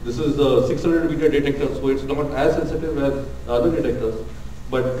 This is the 600-meter detector, so it's not as sensitive as other detectors,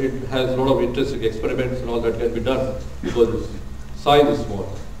 but it has a lot of interesting experiments and all that can be done because its size is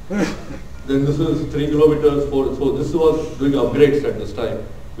small. Then this is 3 kilometers, so this was doing upgrades at this time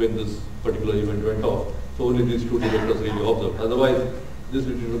when this particular event went off. So only these two detectors really observed. Otherwise, this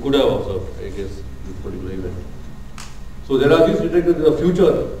detector could have observed, I guess, this particular event. So there are these detectors in the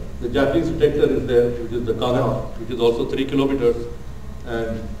future. The Japanese detector is there, which is the Kaga, which is also 3 kilometers.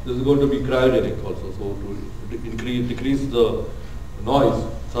 And this is going to be cryogenic also, so to decrease the noise,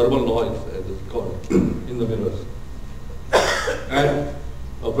 thermal noise as it's called, in the mirrors. And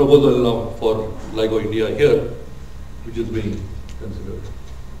a proposal now for LIGO India here, which is being considered.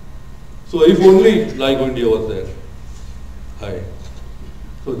 So if only LIGO India was there, hi.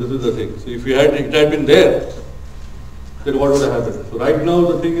 So this is the thing. So if it had been there, then what would have happened? So right now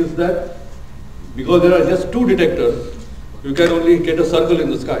the thing is that because there are just two detectors, you can only get a circle in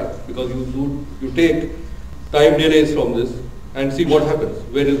the sky because you take time delays from this and see what happens,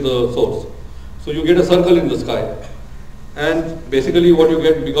 where is the source. So you get a circle in the sky. And basically what you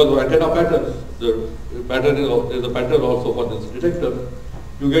get, because of antenna patterns, there's a pattern also for this detector,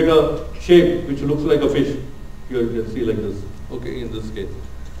 you get a shape which looks like a fish. Here you can see like this, okay, in this case.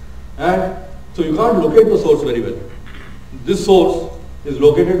 And so you can't locate the source very well. This source is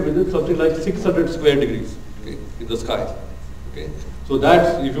located within something like 600 square degrees, okay, in the sky. Okay. So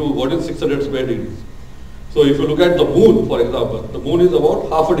that's, what is 600 square degrees? So if you look at the moon, for example, the moon is about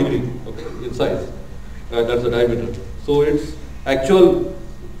half a degree, okay, in size. That's the diameter. So its actual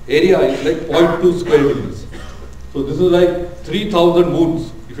area is like 0.2 square degrees. So this is like 3,000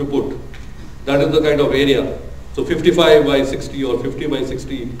 moons if you put. That is the kind of area. So 55 by 60 or 50 by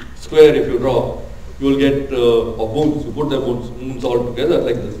 60 square if you draw, you will get of moons. You put the moons all together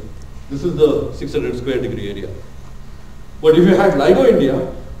like this. This is the 600 square degree area. But if you had LIGO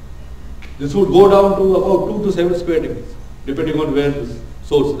India, this would go down to about 2 to 7 square degrees, depending on where this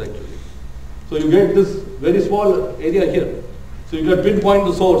source is actually. So you get this very small area here. So you can pinpoint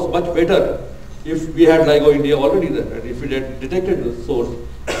the source much better if we had LIGO India already there, and if we had detected the source,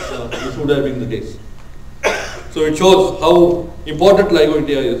 this would have been the case. So it shows how important LIGO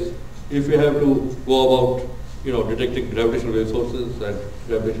India is if we have to go about, detecting gravitational wave sources and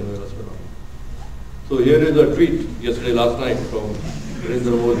gravitational wave astronomy. So here is a tweet last night from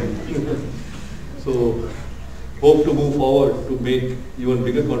Narendra Modi. So hope to move forward to make even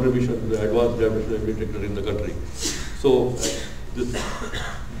bigger contribution to the advanced gravitational wave detector in the country. So this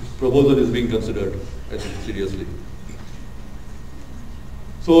proposal is being considered, I think, seriously.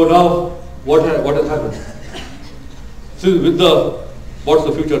 So now, what has happened? So what's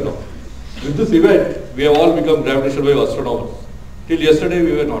the future now? With this event, we have all become gravitational wave astronomers. Till yesterday,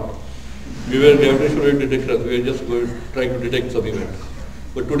 we were not. We were gravitational wave detectors. We were just trying to detect some events.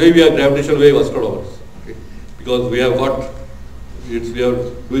 But today, we are gravitational wave astronomers, okay? Because we are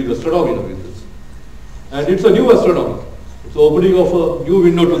doing astronomy now with this. And it's a new astronomy. It's the opening of a new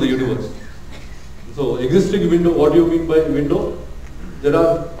window to the universe. So existing window, what do you mean by window?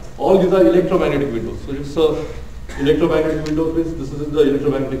 All these are electromagnetic windows. So it's a electromagnetic window means this is in the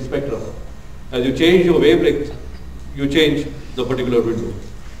electromagnetic spectrum. As you change your wavelength, you change the particular window.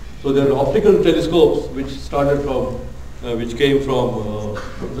 So there are optical telescopes which started from, which came from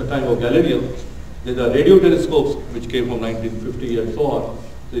the time of Galileo. There are radio telescopes which came from 1950 and so on.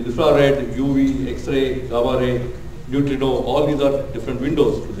 The infrared, UV, X-ray, gamma ray, neutrino, all these are different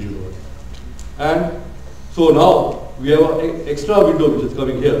windows to the universe. And so now we have an extra window which is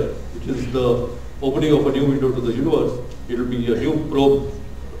coming here, which is the opening of a new window to the universe. It will be a new probe.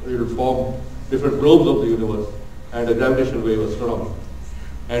 It will form different probes of the universe and a gravitational wave astronomy.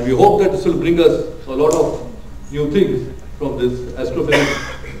 And we hope that this will bring us a lot of new things from this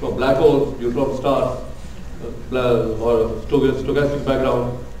astrophysics, from black holes, neutron stars, or stochastic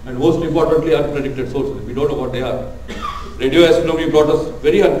background, and most importantly, unpredicted sources. We don't know what they are. Radio astronomy brought us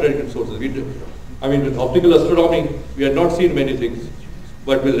very unpredicted sources. I mean, with optical astronomy, we had not seen many things.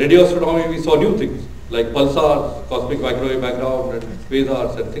 But with radio astronomy, we saw new things, like pulsars, cosmic microwave background, and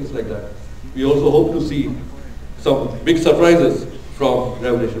quasars, and things like that. We also hope to see some big surprises from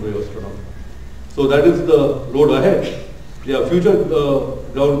gravitational wave astronomy. So that is the road ahead. There are future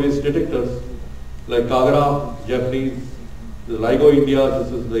ground-based detectors, like Kagra, Japanese, the LIGO India,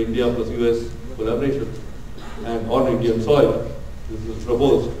 this is the India plus US collaboration, and on Indian soil, this is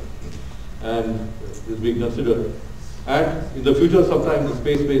proposed and is being considered. And in the future, sometime the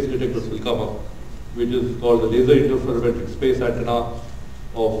space-based detectors will come up, which is called the laser interferometric space antenna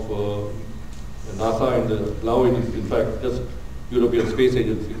of NASA, and the LAO is in fact just European Space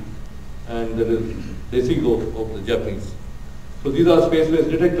Agency, and there is DESIGO of the Japanese. So these are space-based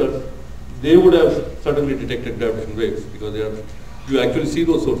detectors. They would have certainly detected gravitational waves because they are, you actually see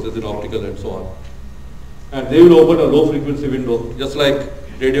those sources in optical and so on. And they will open a low frequency window, just like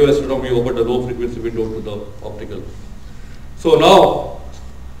radio astronomy opened a low frequency window to the optical. So now,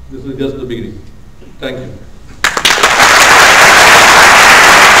 this is just the beginning. Thank you.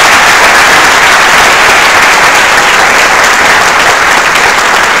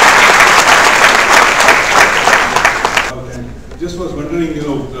 Just was wondering,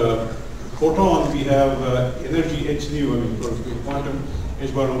 photon, we have energy h nu, I mean, for quantum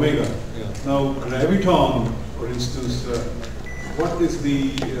h bar omega. Yeah. Now, graviton, for instance, what is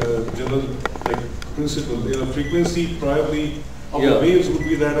the general principle? Frequency probably of the waves would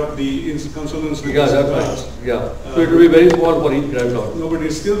be that of the consonance with that's right. Yeah. So it will be very small for each graviton. No, but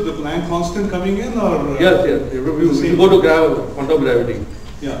is still the Planck constant coming in, or? Yes. It will go to quantum gravity.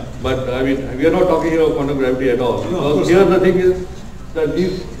 Yeah. But I mean, we are not talking here of quantum gravity at all. No, because here the thing is that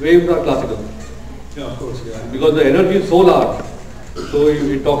these waves are classical. Yeah, of course. Yeah. Because the energy is so large. So if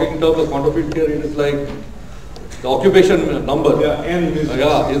you're talking in terms of quantum field theory, it is like the occupation number. Yeah, N is.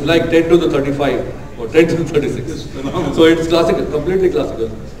 Is like 10 to the 35 or 10 to the 36. So it's classical, completely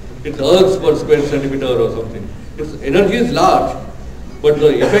classical. It's ergs per square centimeter or something. Its energy is large, but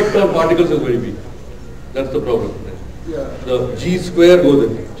the effect on particles is very big. That's the problem. Yeah. The G square goes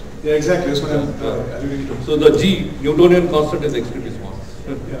in. Yeah, exactly. That's what I'm alluding to. So the G, Newtonian constant, is extremely small.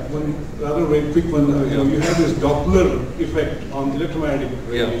 Yeah, one rather very quick one. You have this Doppler effect on electromagnetic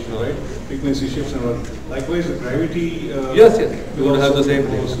radiation, right? Frequency shifts and all. Likewise, the gravity. Yes. You would have the same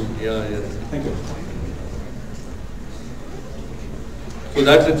thing. Yeah. Thank you. So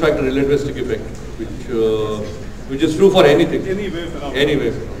that's in fact a relativistic effect, which is true for anything. Any wave phenomenon. Any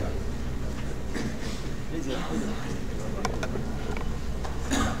wave phenomenon.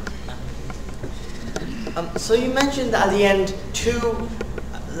 So you mentioned at the end two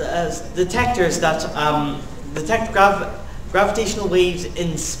detectors that detect gravitational waves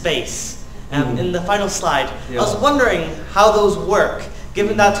in space. In the final slide, I was wondering how those work,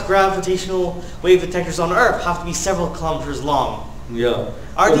 given that gravitational wave detectors on Earth have to be several kilometers long. Yeah.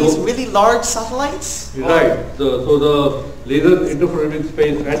 Are these really large satellites? Right. So the laser interferometric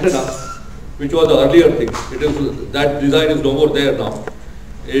space antenna, which was the earlier thing, that design is no more there now.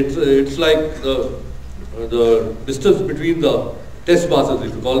 It's like the distance between the test masses,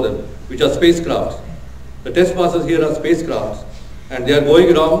 if you call them, which are spacecrafts. The test masses here are spacecrafts, and they are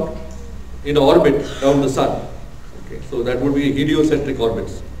going around in orbit around the sun. Okay, so that would be heliocentric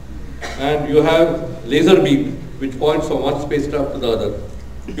orbits. And you have laser beam, which points from one spacecraft to the other.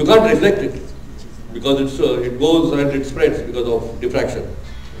 You can't reflect it because it goes and it spreads because of diffraction.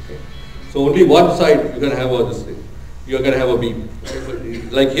 Okay. So only one side you can have this thing. You can have a beam. Okay.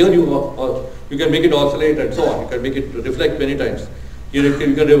 Like here you can make it oscillate and so on. You can make it reflect many times. Here you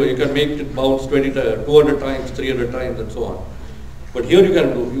can make it bounce 200 times, 300 times, and so on. But here you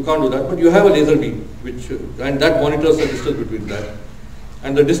can't do that. But you have a laser beam, and that monitors the distance between that.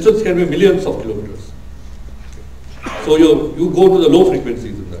 And the distance can be millions of kilometers. So you go to the low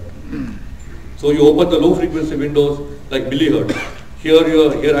frequencies in that. So you open the low frequency windows like millihertz.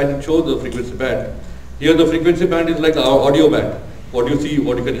 Here I can show the frequency band. Here the frequency band is like our audio band. What you see,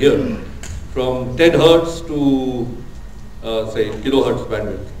 what you can hear, from 10 hertz to say kilohertz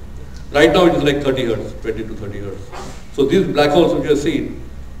bandwidth. Right now it is like 30 hertz, 20 to 30 hertz. So these black holes which you have seen,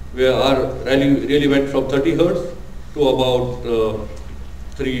 really went from 30 hertz to about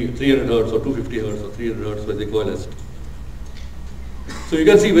 300 hertz or 250 hertz or 300 hertz when they coalesced. So you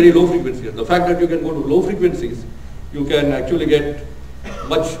can see very low frequency. The fact that you can go to low frequencies, you can actually get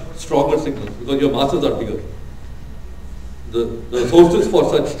much stronger signals because your masses are bigger. The sources for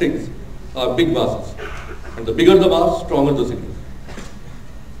such things are big masses. And the bigger the mass, stronger the signal.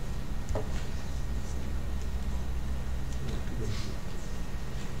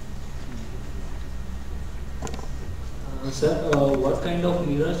 Sir, what kind of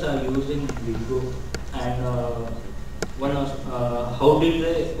mirrors are used in video, and how did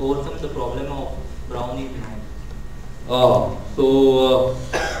they overcome the problem of Brownian noise?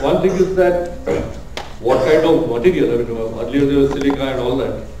 One thing is that what kind of material, I mean, earlier there was silica and all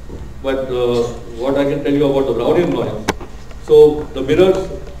that, but what I can tell you about the Brownian noise. So the mirrors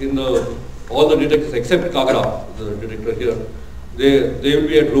in all the detectors except Kagra, the detector here, they will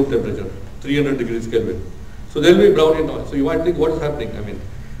be at room temperature, 300 degrees Kelvin. So there will be Brownian noise. So you might think what is happening? I mean,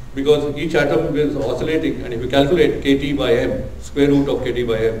 because each atom is oscillating, and if you calculate kT by m, square root of kT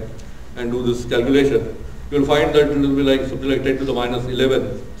by m, and do this calculation, you will find that it will be like something like 10 to the minus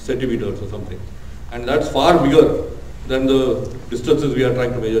 11 centimeters or something. And that's far bigger than the distances we are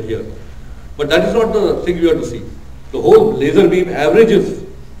trying to measure here. But that is not the thing we have to see. The whole laser beam averages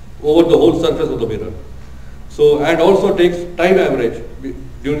over the whole surface of the mirror. So, and also takes time average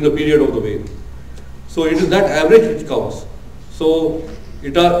during the period of the wave. So it is that average which counts. So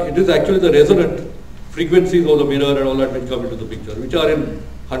it is actually the resonant frequencies of the mirror and all that which come into the picture, which are in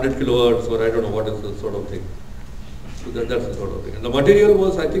 100 kilohertz or I don't know what is the sort of thing. So that's the sort of thing. And the material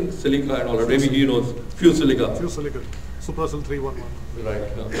was, I think, silica and all that. Maybe he knows, fused silica. Fused silica, Suprasil 311. Right.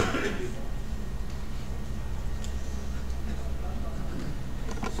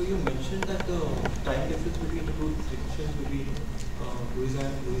 So you mentioned that the time difference between the two sections between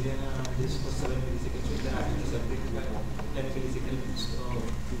Louisiana and this was 7 milliseconds, so they're actually separated by 10 milliseconds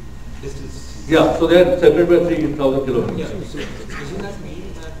distance. Yeah, so they are separated by 3,000 kilometers. Yeah, so doesn't that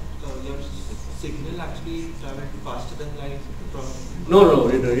mean that your signal actually traveled faster than light from? No,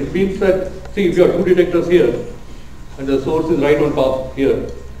 it means that, see, if you have two detectors here and the source is right on top here,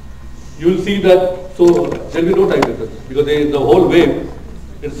 you will see that, so there will be no time difference because the whole wave,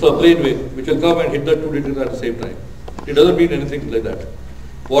 it's a plane wave which will come and hit the two detectors at the same time. It doesn't mean anything like that.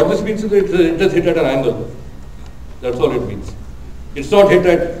 What this means is that it just hit at an angle. That's all it means. It's not hit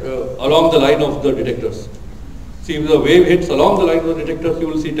at along the line of the detectors. See, if the wave hits along the line of the detectors, you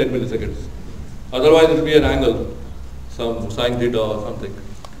will see 10 milliseconds. Otherwise, it will be an angle, some sine theta or something,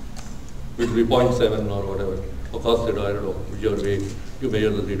 which will be 0.7 or whatever, or cos theta, I don't know, which your wave, you measure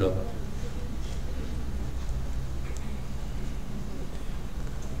the theta.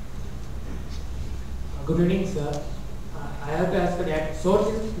 Good evening, sir. I have to ask that source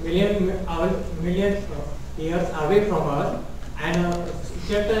is million years away from Earth, and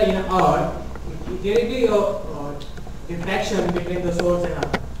shelter in Earth, there will be a diffraction between the source and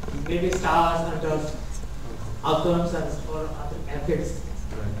Earth. Maybe stars and just atoms and or other effects.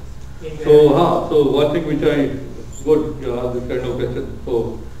 Right. So one thing which good you ask this kind of question.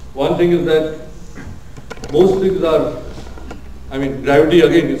 So one thing is that most things are, I mean, gravity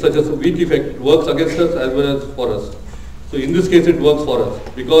again is such a weak effect, it works against us as well as for us. So in this case it works for us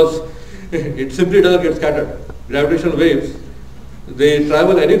because it simply doesn't get scattered. Gravitational waves, they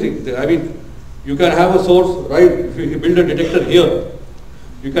travel anything. I mean, you can have a source, right, if you build a detector here,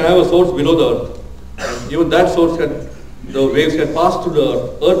 you can have a source below the earth. And even that source the waves can pass through the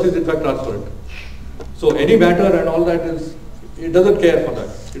earth. Earth is in fact transparent. So any matter and all that it doesn't care for that.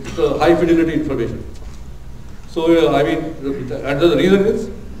 It's a high fidelity information. So I mean, and the reason is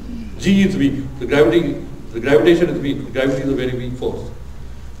G is weak. The gravitation is weak. Gravity is a very weak force.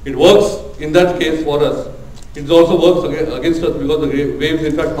 It works in that case for us. It also works against us because the waves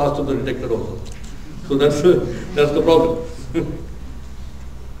in fact pass through the detector also. So that's the problem.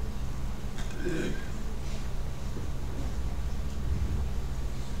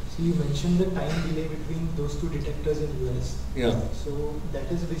 So you mentioned the time delay between those two detectors in US. Yeah. So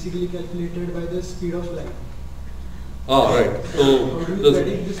that is basically calculated by the speed of light. Ah, right. So how do you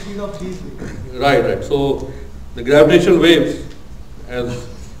predict the speed of these waves? Right. So the gravitational waves, as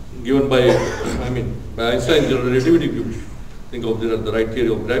given by Einstein's general relativity, if you think of the right theory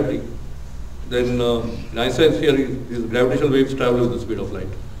of gravity, then in Einstein's theory, these gravitational waves travel with the speed of light.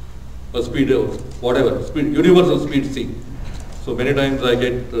 a speed of whatever, speed, universal speed c. So many times I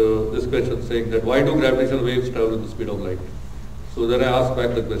get this question saying that why do gravitational waves travel at the speed of light? So then I ask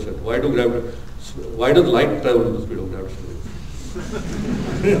back the question, why does light travel at the speed of gravitational waves?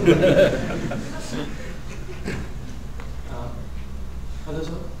 Hello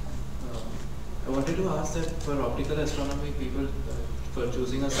sir. I wanted to ask that for optical astronomy, people for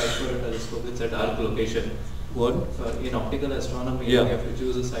choosing a site for a telescope, it's a dark location. What? In optical astronomy, Yeah. you have to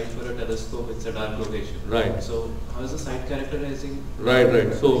choose a site for a telescope, it's a dark location. Right. So how is the site characterizing?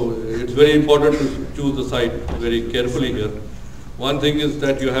 Right. So it's very important to choose the site very carefully here. One thing is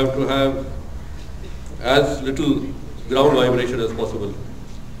that you have to have as little ground vibration as possible.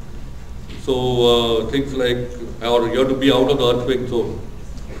 So things like, or you have to be out of the earthquake zone.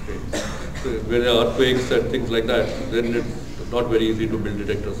 Okay. So where there are earthquakes and things like that, then it's not very easy to build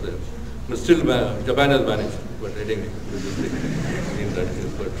detectors there. But still, Japan has managed. But I think in that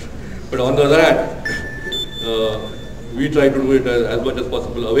case. But on the other hand, we try to do it as much as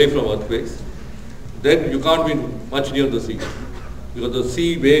possible away from earthquakes. Then you can't be much near the sea, because the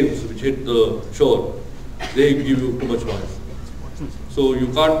sea waves which hit the shore, they give you too much noise. So you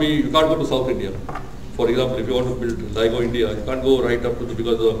can't go to South India. For example, if you want to build LIGO India, you can't go right up to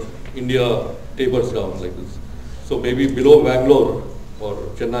because the India tapers down like this. So maybe below Bangalore or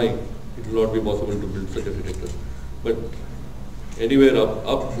Chennai, it will not be possible to build such a detector. But anywhere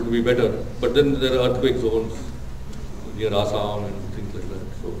up would be better. But then there are earthquake zones near Assam and things like that.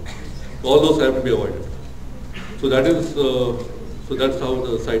 So all those have to be avoided. So that is so that's how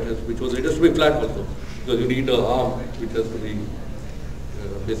the site has to be chosen. It has to be flat also, because you need an arm which has to be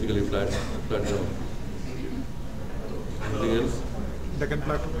basically flat down. Anything else? Second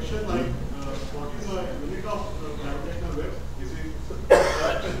platform. Question like, what is the unit of gravitational waves? Is it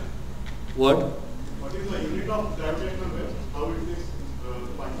What? what is the unit of gravitational waves? How it is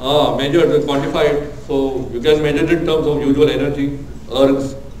defined? Measured, quantified. So you can measure it in terms of usual energy,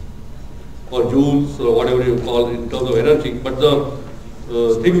 ergs, or joules, or whatever you call in terms of energy. But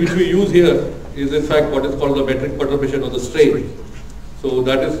the thing which we use here is in fact what is called the metric perturbation of the strain. So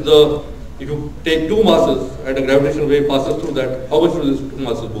that is the, if you take two masses and a gravitational wave passes through that, how much will these two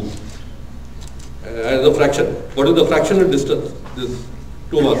masses move? As a fraction. What is the fractional distance this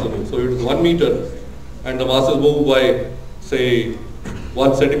two masses move? So it is 1 meter and the masses move by say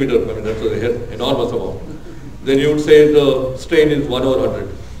 1 centimeter. I mean that's an enormous amount. Then you would say the strain is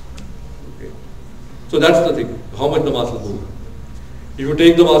 1/100. Okay. So that's the thing, how much the masses move. If you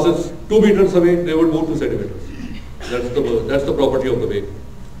take the masses 2 meters away, they would move 2 centimeters. That's the property of the wave.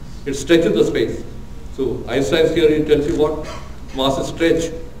 It stretches the space. So Einstein's theory tells you what masses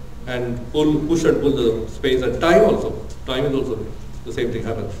stretch and push and pull the space, and time also. Time is also the same thing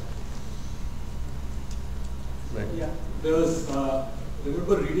happens. Right. Yeah, there was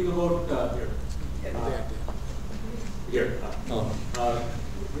remember reading about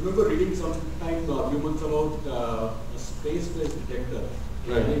remember reading sometime a few months about a space-based detector.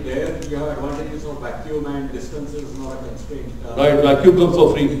 Right. I think there you have advantages of vacuum and distance is not a constraint. Right, vacuum comes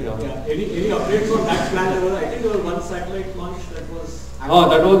for free. Yeah. Any updates on that plan? There was, I think there was one satellite launch that was.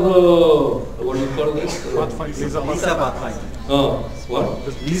 That was what do you call this? Pathfinder. Lisa Pathfinder. What?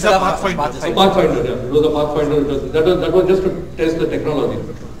 Lisa Pathfinder. Pathfinder, yeah. It was a Pathfinder. That was just to test the technology.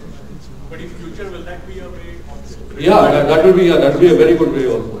 But in future, will that be a way? Yeah, that will be a very good way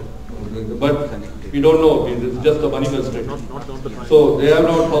also. But we don't know. It's just a money constraint. So they have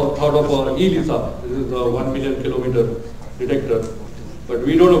not thought of ELISA. This is a 1 million kilometer detector. But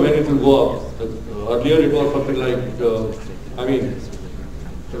we don't know when it will go up. Earlier it was something like,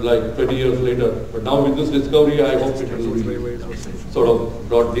 like 20 years later. But now with this discovery, I hope it will be sort of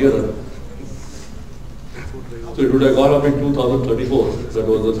brought nearer. So it would have gone up in 2034. That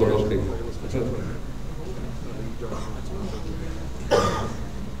was the sort of thing.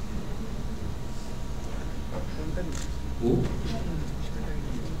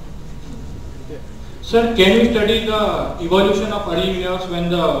 Sir, can we study the evolution of early universe when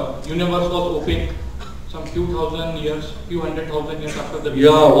the universe was opaque? Some few hundred thousand years after the Big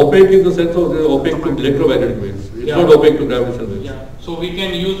Bang? Yeah, opaque in the sense of opaque to electromagnetic waves. It's not opaque to gravitational waves. Yeah. So we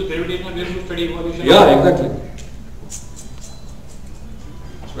can use gravitational waves to study evolution? Yeah, exactly.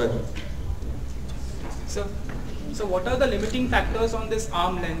 Right. So what are the limiting factors on this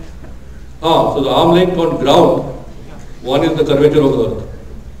arm length? So the arm length on ground, one is the curvature of the earth.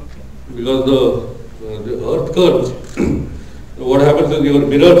 Because the earth curves, what happens is your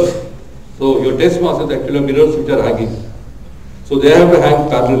mirrors, so your test mass is actually mirrors which are hanging. So they have to hang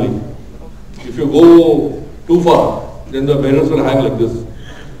parallelly. If you go too far, then the mirrors will hang like this.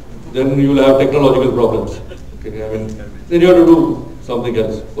 Then you will have technological problems. Okay, then you have to do something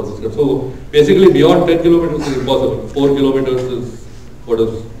else for this. So basically beyond 10 kilometers is impossible. 4 kilometers is what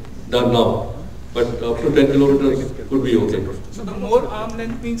is done now. But up to 10 kilometers could be okay. So the more arm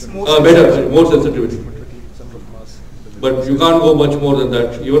length means more better, more sensitivity. But you can't go much more than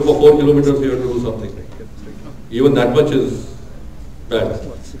that. Even for 4 kilometers you have to do something. Even that much is bad.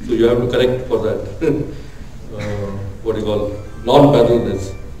 So you have to correct for that. What do you call non-parallelness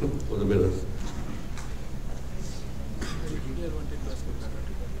for the mirrors.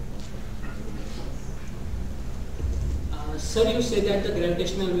 Sir, you say that the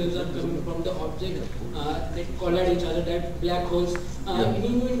gravitational waves are coming from the object that collide each other, that black holes.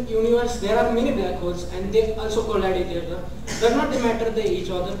 In universe, there are many black holes and they also collide each other. Does not matter each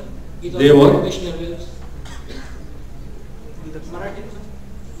other? They what? Gravitational waves. Marathi?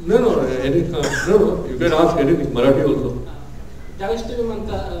 No, you can ask anything, Marathi also. त्यावेळेस तुम्ही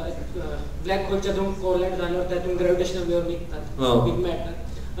म्हणता black होलच्या दोन collide झाल्यावर त्यातून gravitational wave निघतात big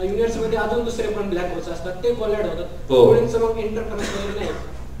matter universe मध्ये अजून दुसरे पण ब्लॅक होल्स असतात ते कोलाइड होतात दोन्हींचं मग इंटरकनेक्ट वगैरे नाही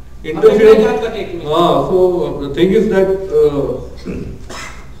interference. So the thing is that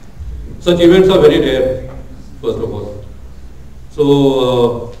such events are very rare, first of all.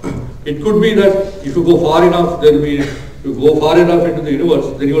 So it could be that if you go far enough, if you go far enough into the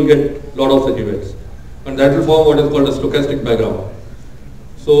universe, then you will get a lot of such events, and that will form what is called a stochastic background.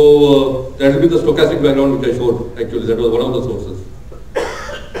 So that will be the stochastic background which I showed. Actually, that was one of the sources.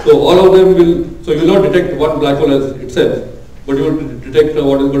 So all of them will. So you will not detect one black hole as itself, but you will detect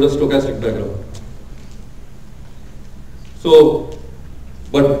what is called a stochastic background. So,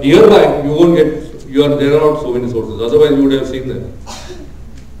 but nearby you won't get. There are not so many sources. Otherwise, you would have seen them.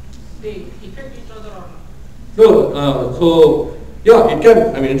 They affect each other or not? No. So yeah, it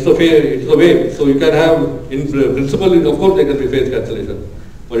can. I mean, it's a wave. So you can have, in principle, of course, there can be phase cancellation,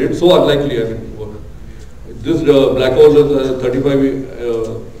 but it's so unlikely. I mean, this black hole is 35.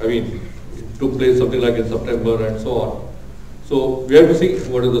 I mean, it took place something like in September and so on. So we have to see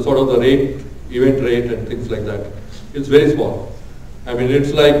what is the sort of the rate, event rate, and things like that. It's very small. I mean,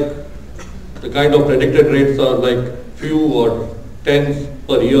 it's like the kind of predicted rates are like few or tens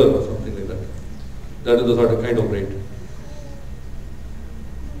per year or something like that. That is the sort of kind of rate.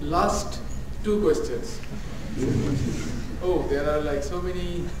 Last two questions. Oh, there are like so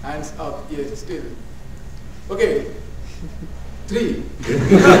many hands up here still. Okay, 3.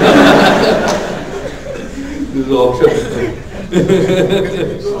 This is option.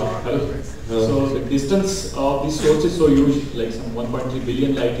 So the distance of this source is so huge, like some 1.3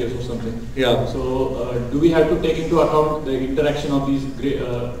 billion light years or something. Yeah. So do we have to take into account the interaction of these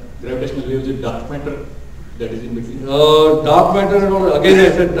gravitational waves with dark matter that is in between? Dark matter, again,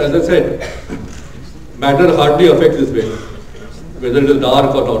 as I said, matter hardly affects this wave, whether it is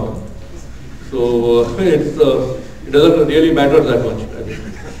dark or not. So it doesn't really matter that much. I mean,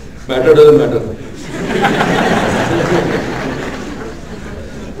 matter doesn't matter.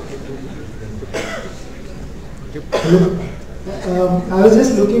 I was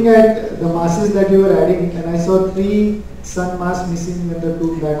just looking at the masses that you were adding, and I saw 3 sun mass missing when the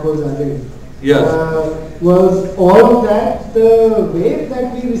 2 black holes added. Yes. Was all of that the wave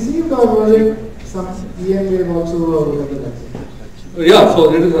that we received, or was it some EM wave also, or whatever? Yeah,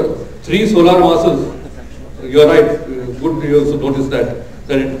 so it is 3 solar masses. You are right. Good you also noticed that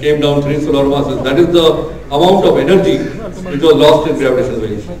it came down 3 solar masses. That is the amount of energy which was lost in gravitational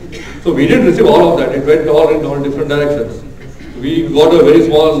waves. So we didn't receive all of that. It went all in all different directions. We got a very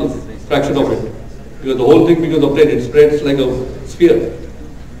small fraction of it. Because the whole thing, because of that, it spreads like a sphere.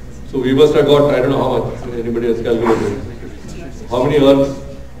 So we must have got, I don't know how much anybody has calculated. How many Earths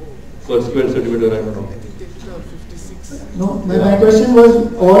per square centimeter, I don't know. No, my question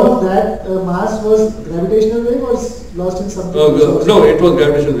was, all of that mass was gravitational wave or lost in something? No, it was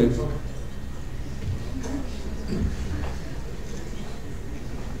gravitational waves.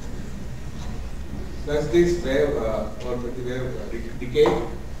 Does this wave or the wave decay?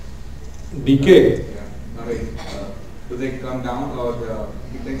 Decay? Yeah. Do they come down or the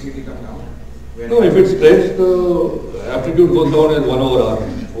intensity come down? No, if it spreads, the amplitude goes down as 1 over r,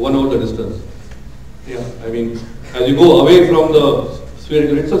 1 over the distance. Yeah, I mean, as you go away from the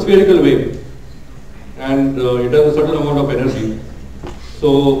spherical, it's a spherical wave, and it has a certain amount of energy.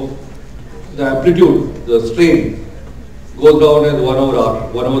 So the amplitude, the strain, goes down as 1 over r,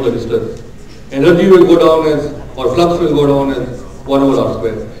 1 over the distance. Energy will go down as, or flux will go down as 1 over r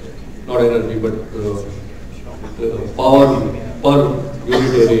square. Not energy, but power per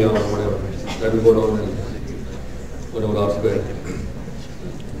unit area or whatever. That will go down as 1 over r square.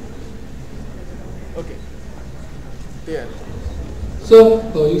 Okay. Yeah.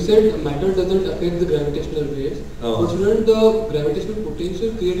 So you said matter doesn't affect the gravitational waves, but shouldn't the gravitational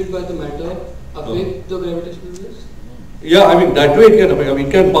potential created by the matter affect the gravitational waves? Yeah, I mean that way it can affect. I mean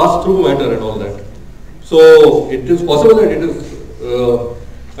it can pass through matter and all that. So it is possible that it is.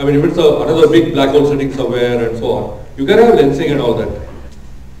 I mean if it's another big black hole sitting somewhere and so on, you can have lensing and all that.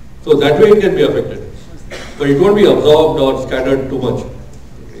 So that way it can be affected, but it won't be absorbed or scattered too much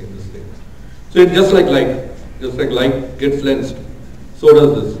in this thing. So it's just like light gets lensed, so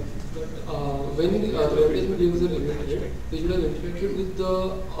does this. When gravitational waves are emitted, they should have interacted with the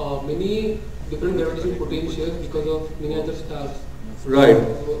many different gravitational potentials because of many other stars. Right.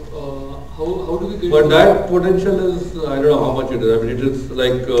 How do we get? But that potential is, I don't know how much it is. I mean, it is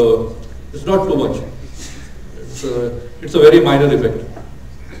like it's not too much. It's a very minor effect.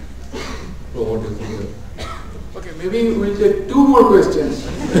 So what do you think? Okay, maybe we'll take 2 more questions.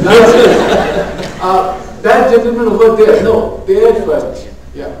 That gentleman over there, no, there first.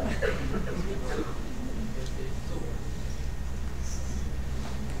 Yeah.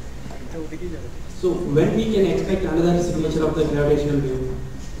 So when we can expect another signature of the gravitational wave?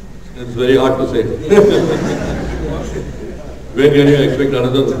 It's very hard to say. When can you expect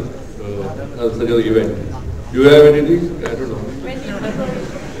another such an event? Do you have anything? I don't know.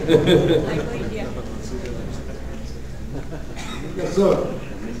 Yes, sir.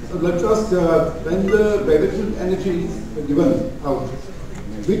 I'd like to ask, when the gravitational energy is given out,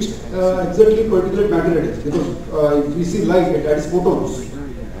 which exactly particulate matter it is? Because if we see light, that is photons.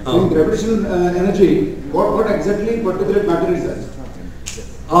 So in gravitational energy, what exactly particulate matter is that?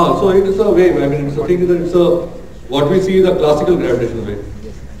 So it is a wave. I mean, it's a thing that it's a what we see is a classical gravitational wave.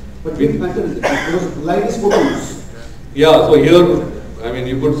 But which matter is it? Because light is photons. Yeah. So here, I mean,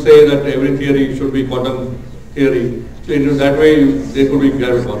 you could say that every theory should be quantum theory. So in that way, there could be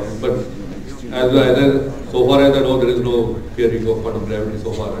graviton. But so far as I know, there is no theory of quantum gravity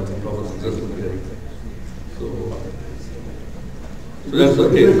so far as a proper successful theory. So that's the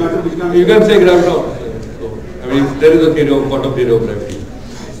case. You can say graviton. So, I mean, there is a theory of quantum theory of gravity.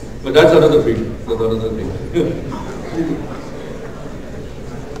 But that's another field. That's another thing.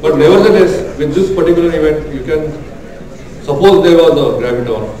 But nevertheless, with this particular event, you can suppose there was a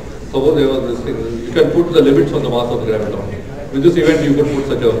graviton. Suppose there was this thing. You can put the limits on the mass of the graviton. With this event, you could put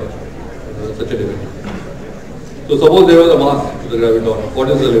such a limit. So suppose there was a mass to the graviton. What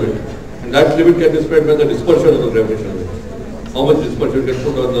is the limit? And that limit can be spread by the dispersion of the gravitational wave. How much dispersion you can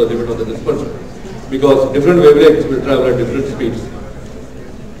put on the limit of the dispersion? Because different wavelengths will travel at different speeds.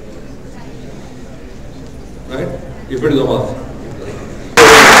 Right? If it is a mass.